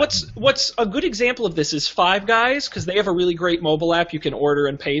 Well, what's a good example of this is Five Guys, because they have a really great mobile app you can order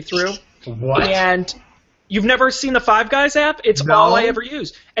and pay through. What? And you've never seen the Five Guys app? It's all I ever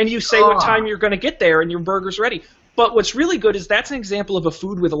use. And you say what time you're going to get there, and your burger's ready. But what's really good is that's an example of a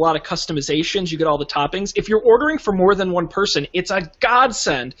food with a lot of customizations. You get all the toppings. If you're ordering for more than one person, it's a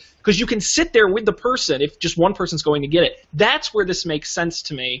godsend because you can sit there with the person if just one person's going to get it. That's where this makes sense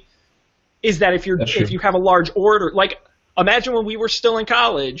to me, is that if you have a large order, like imagine when we were still in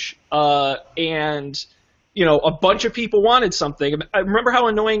college and you know, a bunch of people wanted something. I remember how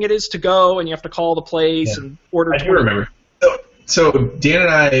annoying it is to go and you have to call the place and order. I do remember. So Dan and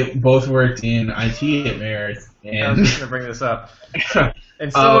I both worked in IT at Merit. And I was just going to bring this up.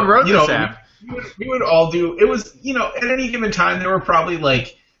 And someone wrote this app. We would all do, it was, you know, at any given time there were probably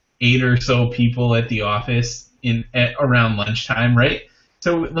like 8 or so people at the office around lunchtime, right?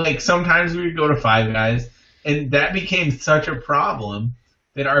 So like sometimes we would go to Five Guys, and that became such a problem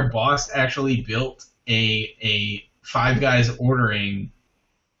that our boss actually built a Five Guys ordering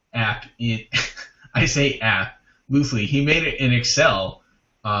app. I say app loosely. He made it in Excel.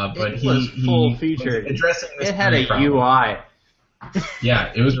 But it was full featured. Addressing this it had a problem. UI.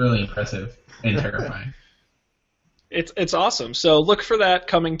 Yeah, it was really impressive and terrifying. It's awesome. So look for that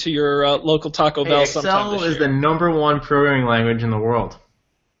coming to your local Taco Bell sometime Excel this is year. the #1 programming language in the world.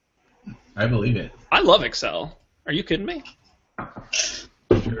 I believe it. I love Excel. Are you kidding me?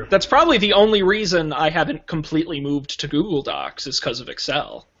 Sure. That's probably the only reason I haven't completely moved to Google Docs is because of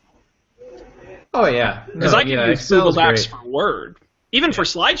Excel. Oh yeah, Because I can use Excel's Google Docs great. for Word, even for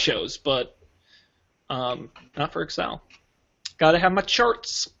slideshows, but not for Excel. Got to have my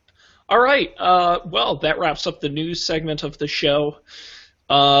charts. All right. Well, that wraps up the news segment of the show.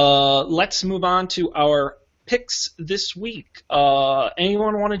 Let's move on to our picks this week.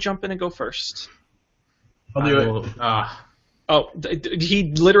 Anyone want to jump in and go first? I'll do it. Oh,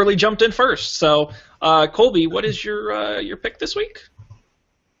 he literally jumped in first. So, Colby, what is your pick this week?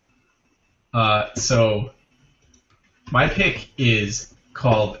 So my pick is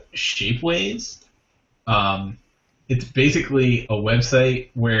called Shapeways. It's basically a website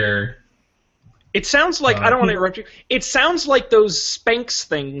where It sounds like, I don't want to interrupt you, it sounds like those Spanx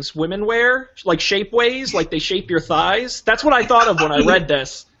things women wear, like Shapeways, like they shape your thighs. That's what I thought of when I read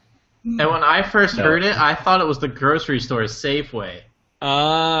this. And when I first heard it, I thought it was the grocery store Safeway,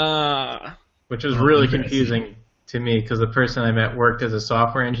 Ah. which was really interesting. confusing to me because the person I met worked as a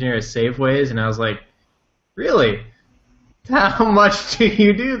software engineer at Safeways, and I was like, really? How much do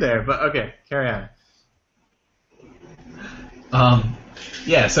you do there? But okay, carry on.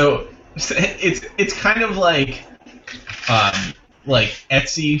 Yeah, so it's kind of like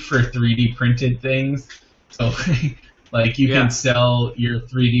Etsy for 3D printed things. So like you Yeah. can sell your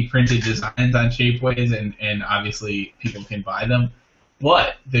 3D printed designs on Shapeways, and obviously people can buy them.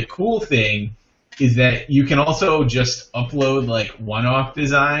 But the cool thing is that you can also just upload like one-off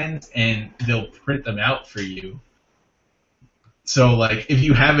designs and they'll print them out for you. So like if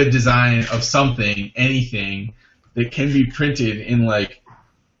you have a design of something, anything that can be printed in like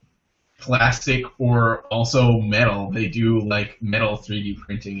plastic or also metal, they do like metal 3D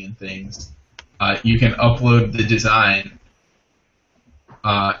printing and things. You can upload the design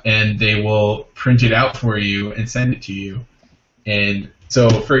and they will print it out for you and send it to you. And so,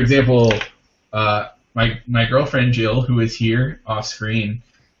 for example, my girlfriend Jill, who is here off screen,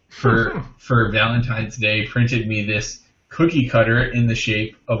 for Valentine's Day, printed me this cookie cutter in the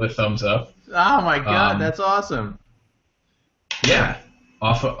shape of a thumbs up. Oh my god, Um, that's awesome. Yeah,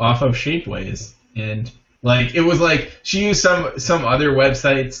 off of Shapeways, and like it was like she used some other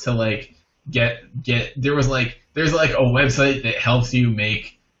websites to like get there's like a website that helps you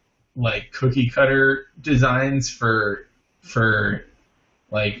make like cookie cutter designs for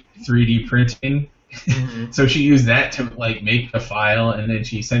like 3D printing. Mhm. So she used that to like make the file, and then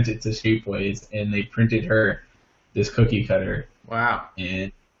she sent it to Shapeways, and they printed her this cookie cutter. Wow.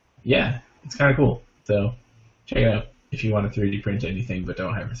 And yeah, it's kind of cool. So check it out if you want to 3D print anything but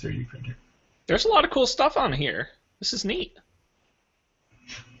don't have a 3D printer. There's a lot of cool stuff on here. This is neat.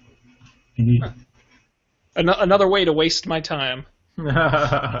 Indeed. Another way to waste my time.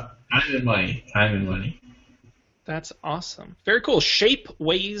 Time and money. That's awesome. Very cool.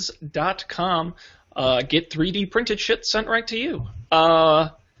 Shapeways.com. Get 3D printed shit sent right to you.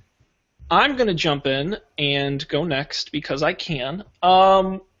 I'm going to jump in and go next because I can.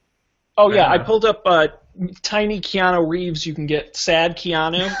 I pulled up Tiny Keanu Reeves. You can get Sad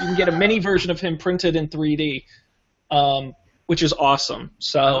Keanu. You can get a mini version of him printed in 3D, which is awesome.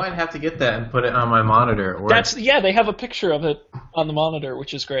 So I might have to get that and put it on my monitor. Or they have a picture of it on the monitor,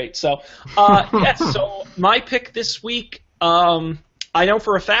 which is great. So, so my pick this week, I know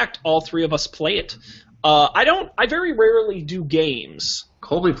for a fact all three of us play it. I very rarely do games.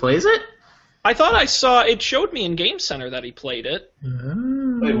 Colby plays it? I thought I saw, it showed me in Game Center that he played it.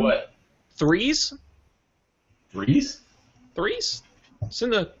 Wait, what? Threes? Threes? It's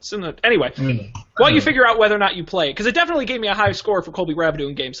in the anyway. I mean, While you figure out whether or not you play it, because it definitely gave me a high score for Colby Rabideau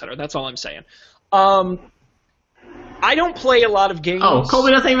in Game Center. That's all I'm saying. I don't play a lot of games. Oh,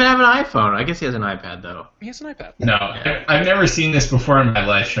 Colby doesn't even have an iPhone. I guess he has an iPad, though. He has an iPad. No, I've never seen this before in my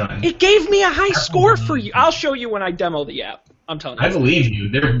life, Sean. It gave me a high score for you. I'll show you when I demo the app. I'm telling you. I believe you.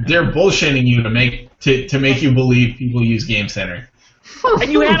 They're bullshitting you to make you believe people use Game Center.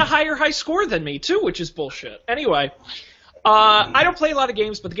 And you had a high score than me, too, which is bullshit. Anyway, I don't play a lot of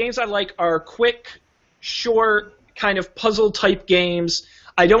games, but the games I like are quick, short, kind of puzzle-type games.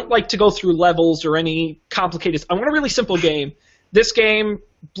 I don't like to go through levels or any complicated... I want a really simple game. This game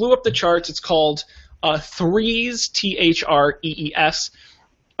blew up the charts. It's called Threes, Threes,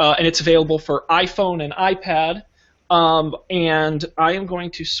 and it's available for iPhone and iPad. And I am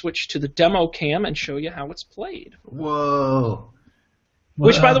going to switch to the demo cam and show you how it's played. Whoa.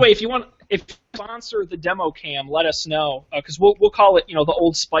 Which, by the way, if you sponsor the demo cam, let us know because we'll call it, the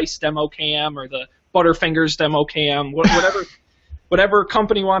Old Spice demo cam or the Butterfingers Demo Cam, whatever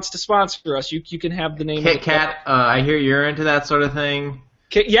company wants to sponsor us, you can have the name. Kit Kat, I hear you're into that sort of thing.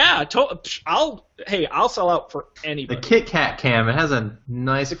 Yeah, I'll sell out for anybody. The Kit Kat cam, it has a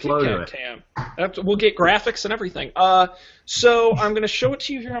nice flow to it. Cam. We'll get graphics and everything. So I'm going to show it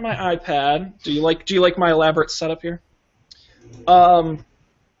to you here on my iPad. Do you like my elaborate setup here? We'll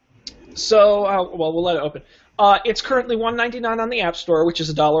let it open. It's currently $1.99 on the App Store, which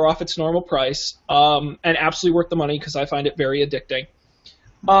is $1 off its normal price, and absolutely worth the money because I find it very addicting.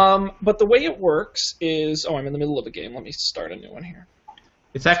 But the way it works is, I'm in the middle of a game. Let me start a new one here.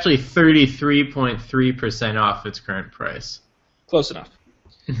 It's actually 33.3% off its current price. Close enough.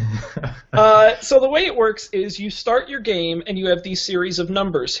 So the way it works is you start your game and you have these series of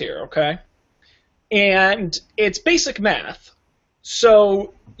numbers here, okay? And it's basic math.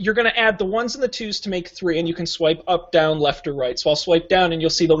 So you're going to add the 1s and the 2s to make 3, and you can swipe up, down, left, or right. So I'll swipe down, and you'll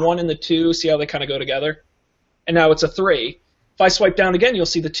see the 1 and the 2, see how they kind of go together? And now it's a 3. If I swipe down again, you'll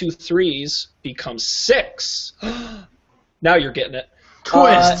see the 2 3s become 6. Now you're getting it.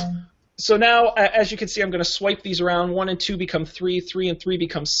 Twist! So now, as you can see, I'm going to swipe these around. 1 and 2 become 3, 3 and 3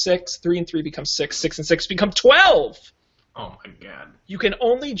 become 6, 3 and 3 become 6, 6 and 6 become 12! Oh my god. You can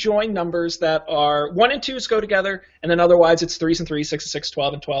only join numbers that are 1 and 2s go together, and then otherwise it's 3s and 3, 6 and 6,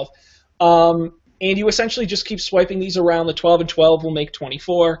 12 and 12. And you essentially just keep swiping these around. The 12 and 12 will make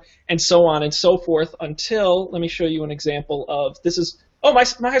 24, and so on and so forth until, let me show you an example of, this is, my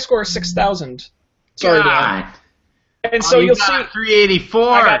high score is 6,000. Sorry, Dan. And so you'll see 384.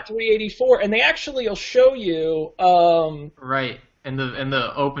 I got 384, and they actually will show you. Right, in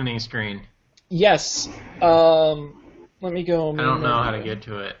the opening screen. Yes. Let me go. I don't know how to get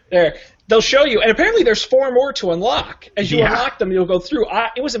to it. There, they'll show you, and apparently there's 4 more to unlock. As you unlock them, you'll go through.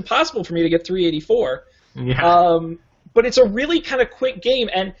 It was impossible for me to get 384. Yeah. But it's a really kind of quick game,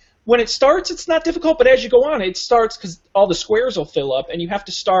 and when it starts, it's not difficult. But as you go on, it starts because all the squares will fill up, and you have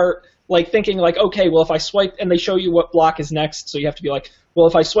to start thinking okay, well, if I swipe, and they show you what block is next, so you have to be like, well,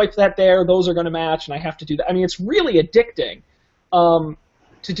 if I swipe that there, those are going to match, and I have to do that. I mean, it's really addicting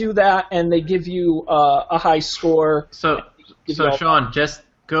to do that, and they give you a high score. So Sean, just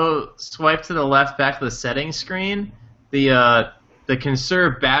go swipe to the left back to the settings screen. The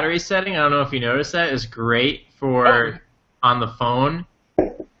conserve battery setting, I don't know if you noticed that, is great for on the phone,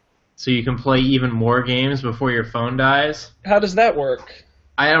 so you can play even more games before your phone dies. How does that work?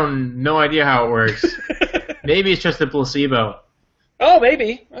 I have no idea how it works. Maybe it's just a placebo. Oh,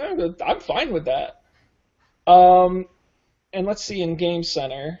 maybe. I'm fine with that. And let's see, in Game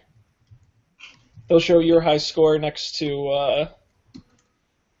Center, they'll show your high score next to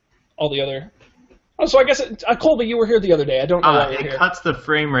all the other. Oh, so I guess, Colby, you were here the other day. I don't know why you're here. It cuts the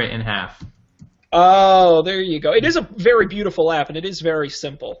frame rate in half. Oh, there you go. It is a very beautiful app, and it is very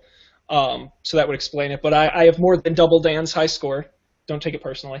simple. So that would explain it. But I have more than double Dan's high score. Don't take it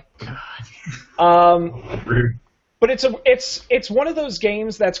personally. Rude. But it's one of those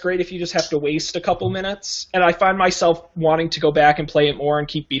games that's great if you just have to waste a couple minutes, and I find myself wanting to go back and play it more and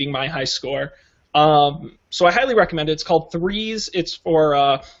keep beating my high score. So I highly recommend it. It's called Threes. It's for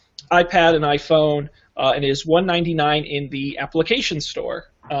iPad and iPhone, and it is $1.99 in the application store.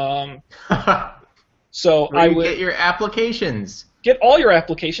 So I would get your applications. Get all your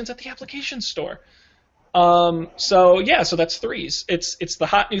applications at the application store. So that's Threes. It's the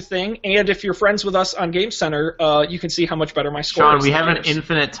hot new thing, and if you're friends with us on Game Center, you can see how much better my score is. Sean, we have an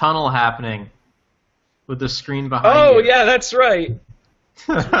infinite tunnel happening with the screen behind you. Oh, yeah, that's right.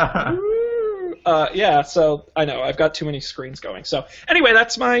 So I know I've got too many screens going. So anyway,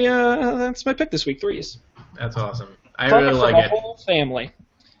 that's my pick this week. Threes. That's awesome. I really like it. Whole family.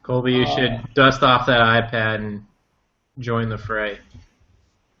 Colby, you should dust off that iPad and join the fray.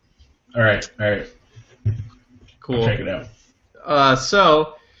 All right. Cool. I'll check it out.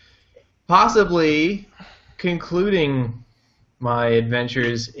 So, possibly concluding my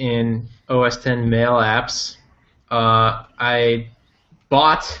adventures in OS X mail apps, I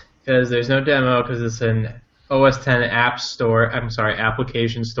bought, because there's no demo, because it's an OS X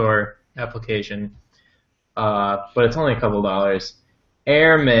application store application, but it's only a couple $,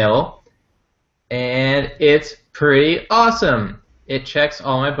 AirMail, and it's pretty awesome. It checks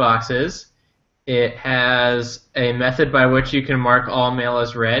all my boxes. It has a method by which you can mark all mail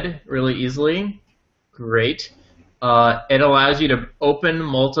as read really easily. Great. It allows you to open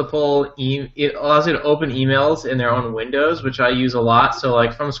it allows you to open emails in their own windows, which I use a lot. So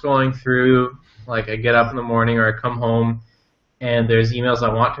if I'm scrolling through, I get up in the morning or I come home and there's emails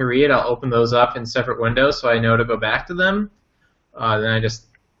I want to read, I'll open those up in separate windows so I know to go back to them. Then I just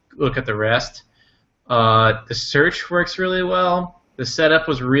look at the rest. The search works really well. The setup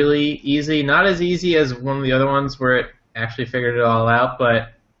was really easy. Not as easy as one of the other ones where it actually figured it all out, but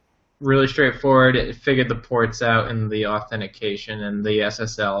really straightforward. It figured the ports out and the authentication and the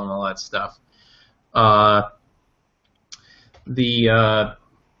SSL and all that stuff. The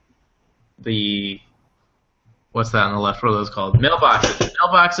what's that on the left? What are those called? Mailboxes.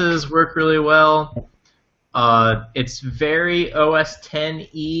 Mailboxes work really well. It's very OS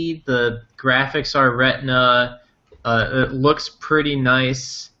X-y. The graphics are Retina. It looks pretty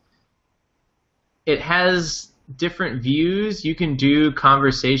nice. It has different views. You can do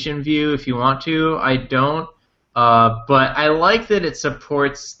conversation view if you want to. I don't. But I like that it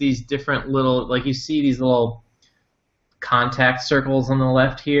supports these different little, like you see these little contact circles on the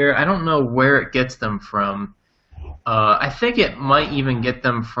left here. I don't know where it gets them from. I think it might even get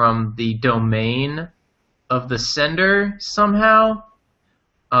them from the domain of the sender somehow.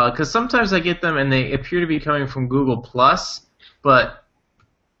 Because sometimes I get them and they appear to be coming from Google+, but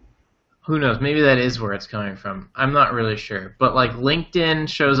who knows? Maybe that is where it's coming from. I'm not really sure. But like LinkedIn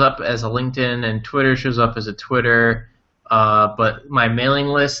shows up as a LinkedIn and Twitter shows up as a Twitter. But my mailing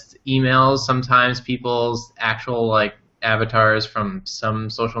list emails, sometimes people's actual like avatars from some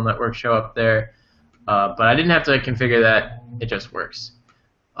social network show up there. But I didn't have to configure that. It just works.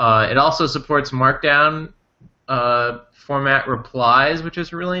 It also supports Markdown format replies, which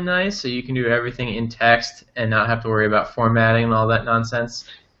is really nice. So you can do everything in text and not have to worry about formatting and all that nonsense.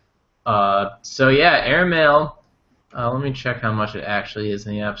 So yeah, AirMail. Let me check how much it actually is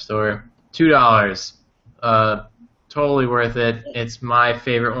in the App Store. $2. Totally worth it. It's my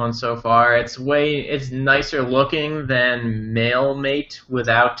favorite one so far. It's nicer looking than MailMate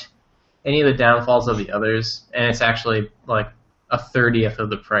without any of the downfalls of the others, and it's actually like a 30th of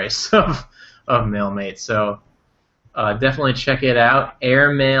the price of MailMate. So definitely check it out.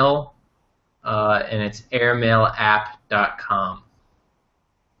 AirMail, and it's airmailapp.com.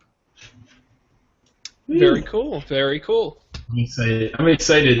 Very cool. Very cool. I'm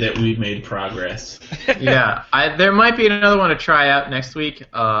excited that we've made progress. Yeah, there might be another one to try out next week,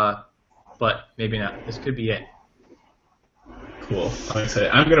 but maybe not. This could be it. Cool. I'm excited.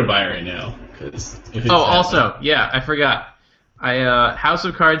 I'm gonna buy it right now because. Yeah, I forgot. House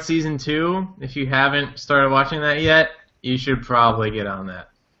of Cards Season 2. If you haven't started watching that yet, you should probably get on that.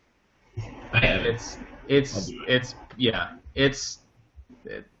 I haven't.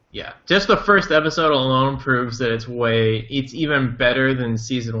 Yeah. Just the first episode alone proves that it's even better than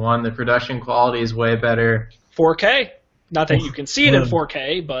Season 1. The production quality is way better. 4K. Not that you can see it in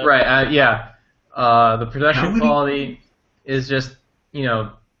 4K, but right. The production quality is just,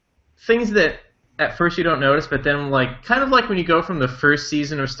 things that at first you don't notice, but then kind of like when you go from the first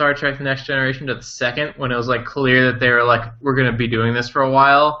season of Star Trek The Next Generation to the second, when it was clear that they were we're going to be doing this for a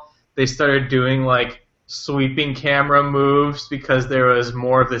while, they started doing sweeping camera moves because there was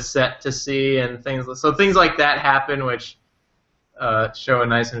more of the set to see and things. So things like that happen, which show a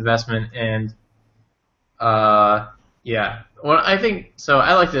nice investment. And yeah, well, I think so.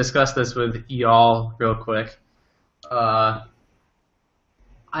 I like to discuss this with y'all real quick. One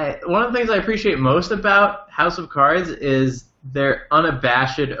of the things I appreciate most about House of Cards is their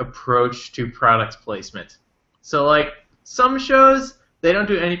unabashed approach to product placement. So some shows, they don't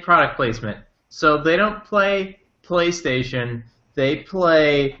do any product placement. So they don't play PlayStation. They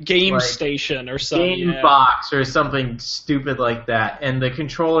play Game Station or something. Game Box or something stupid like that. And the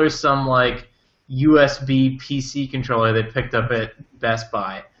controller's some USB PC controller they picked up at Best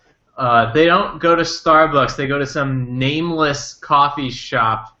Buy. They don't go to Starbucks. They go to some nameless coffee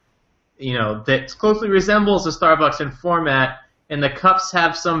shop, that closely resembles a Starbucks in format, and the cups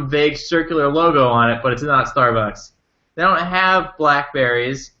have some vague circular logo on it, but it's not Starbucks. They don't have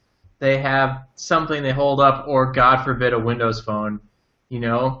BlackBerries. They have something they hold up, or God forbid, a Windows phone. They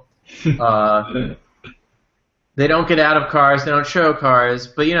don't get out of cars. They don't show cars.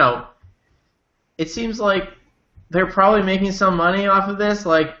 But it seems like they're probably making some money off of this.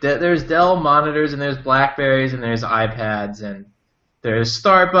 There's Dell monitors, and there's BlackBerries, and there's iPads, and there's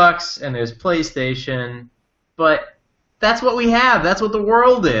Starbucks, and there's PlayStation. But that's what we have. That's what the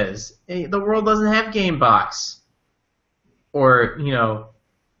world is. The world doesn't have GameBox. Or,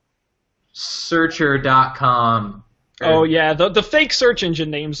 Searcher.com. Oh, yeah. The fake search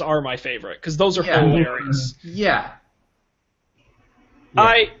engine names are my favorite, because those are hilarious. Yeah.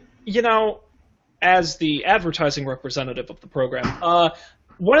 As the advertising representative of the program,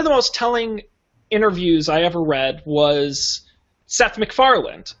 one of the most telling interviews I ever read was Seth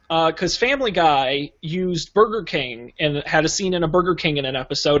MacFarlane, because Family Guy used Burger King and had a scene in a Burger King in an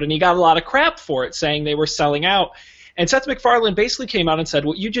episode, and he got a lot of crap for it, saying they were selling out. And Seth MacFarlane basically came out and said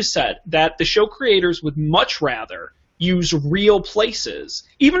what you just said, that the show creators would much rather use real places,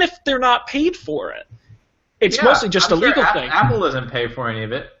 even if they're not paid for it. It's mostly just I'm a legal sure thing. Apple doesn't pay for any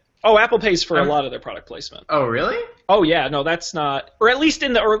of it. Oh, Apple pays for a lot of their product placement. Oh, really? Oh, yeah, no, that's not... Or at least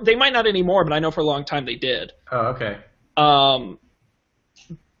or they might not anymore, but I know for a long time they did. Oh, okay.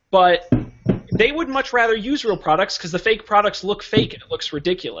 But they would much rather use real products because the fake products look fake and it looks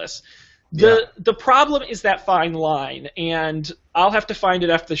ridiculous. The problem is that fine line, and I'll have to find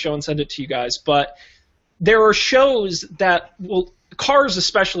it after the show and send it to you guys, but there are shows that will... Cars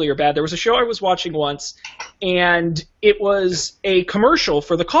especially are bad. There was a show I was watching once, and it was a commercial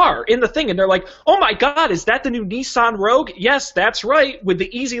for the car in the thing, and they're like, oh my god, is that the new Nissan Rogue? Yes, that's right, with the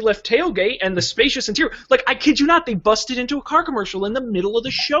easy lift tailgate and the spacious interior. Like, I kid you not, they busted into a car commercial in the middle of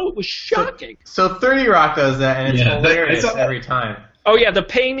the show. It was shocking. So 30 Rock does that, and it's hilarious every time. Oh yeah, the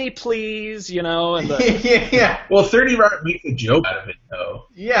pay me please, and the... yeah. Well, 30 Rock makes a joke out of it, though.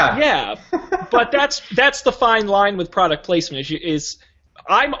 Yeah. Yeah, but that's the fine line with product placement. Is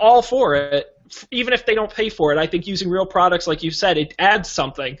I'm all for it, even if they don't pay for it. I think using real products, like you said, it adds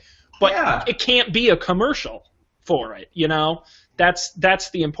something, but it can't be a commercial for it. That's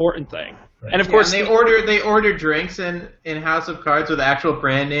the important thing. Right. And of course, they order drinks in House of Cards with actual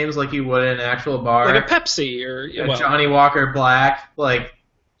brand names, like you would in an actual bar, like a Pepsi or Johnny Walker Black. Like,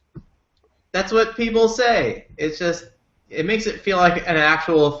 that's what people say. It's just, it makes it feel like an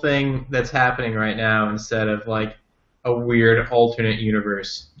actual thing that's happening right now instead of like a weird alternate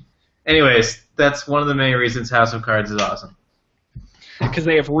universe. Anyways, that's one of the many reasons House of Cards is awesome. Because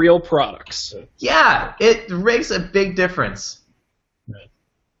they have real products. Yeah, it makes a big difference.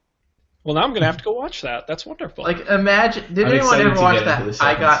 Well, now I'm going to have to go watch that. That's wonderful. Like, imagine... Did anyone ever watch that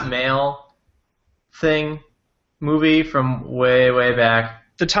I Got Mail movie from way, way back?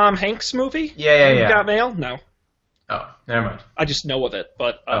 The Tom Hanks movie? Yeah. Got Mail? No. Oh, never mind. I just know of it,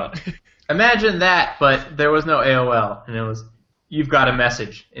 but... Imagine that, but there was no AOL, and it was, you've got a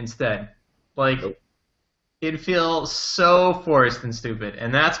message instead. Like, it'd feel so forced and stupid.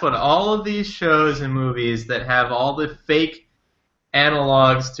 And that's what all of these shows and movies that have all the fake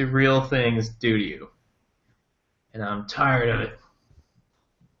analogs to real things do to you. And I'm tired of it.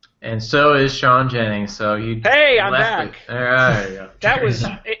 And so is Sean Jennings. So Hey, I'm back. There you go. That was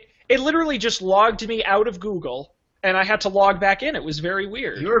it. Literally just logged me out of Google, and I had to log back in. It was very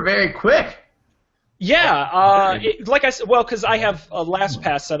weird. You were very quick. Yeah, like I said, because I have a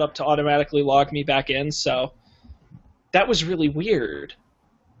LastPass set up to automatically log me back in, so that was really weird.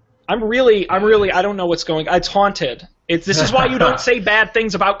 I don't know what's going on. It's haunted. This is why you don't say bad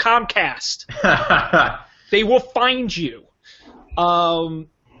things about Comcast. They will find you. Well,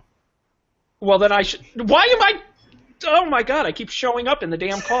 then I should... Why am I... Oh, my God, I keep showing up in the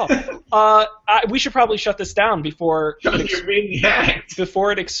damn call. We should probably shut this down before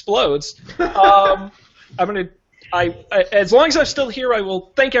it explodes. As long as I'm still here, I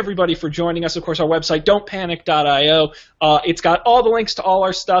will thank everybody for joining us. Of course, our website, don'tpanic.io. It's got all the links to all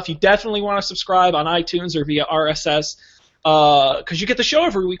our stuff. You definitely want to subscribe on iTunes or via RSS because you get the show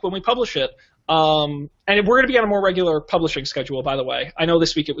every week when we publish it. And we're going to be on a more regular publishing schedule, by the way. I know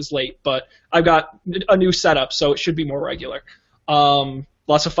this week it was late, but I've got a new setup, so it should be more regular.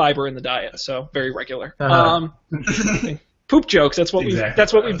 Lots of fiber in the diet, so very regular. Poop jokes. That's what we've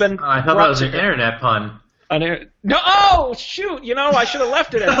been. I thought that was an internet pun. No! Oh, shoot! I should have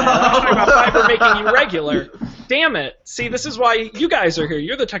left it at that. I'm talking about fiber making you regular. Damn it! See, this is why you guys are here.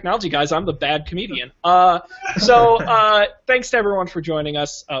 You're the technology guys. I'm the bad comedian. Thanks to everyone for joining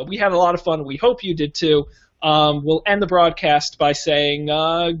us. We had a lot of fun. We hope you did too. We'll end the broadcast by saying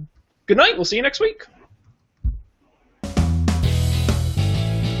good night. We'll see you next week.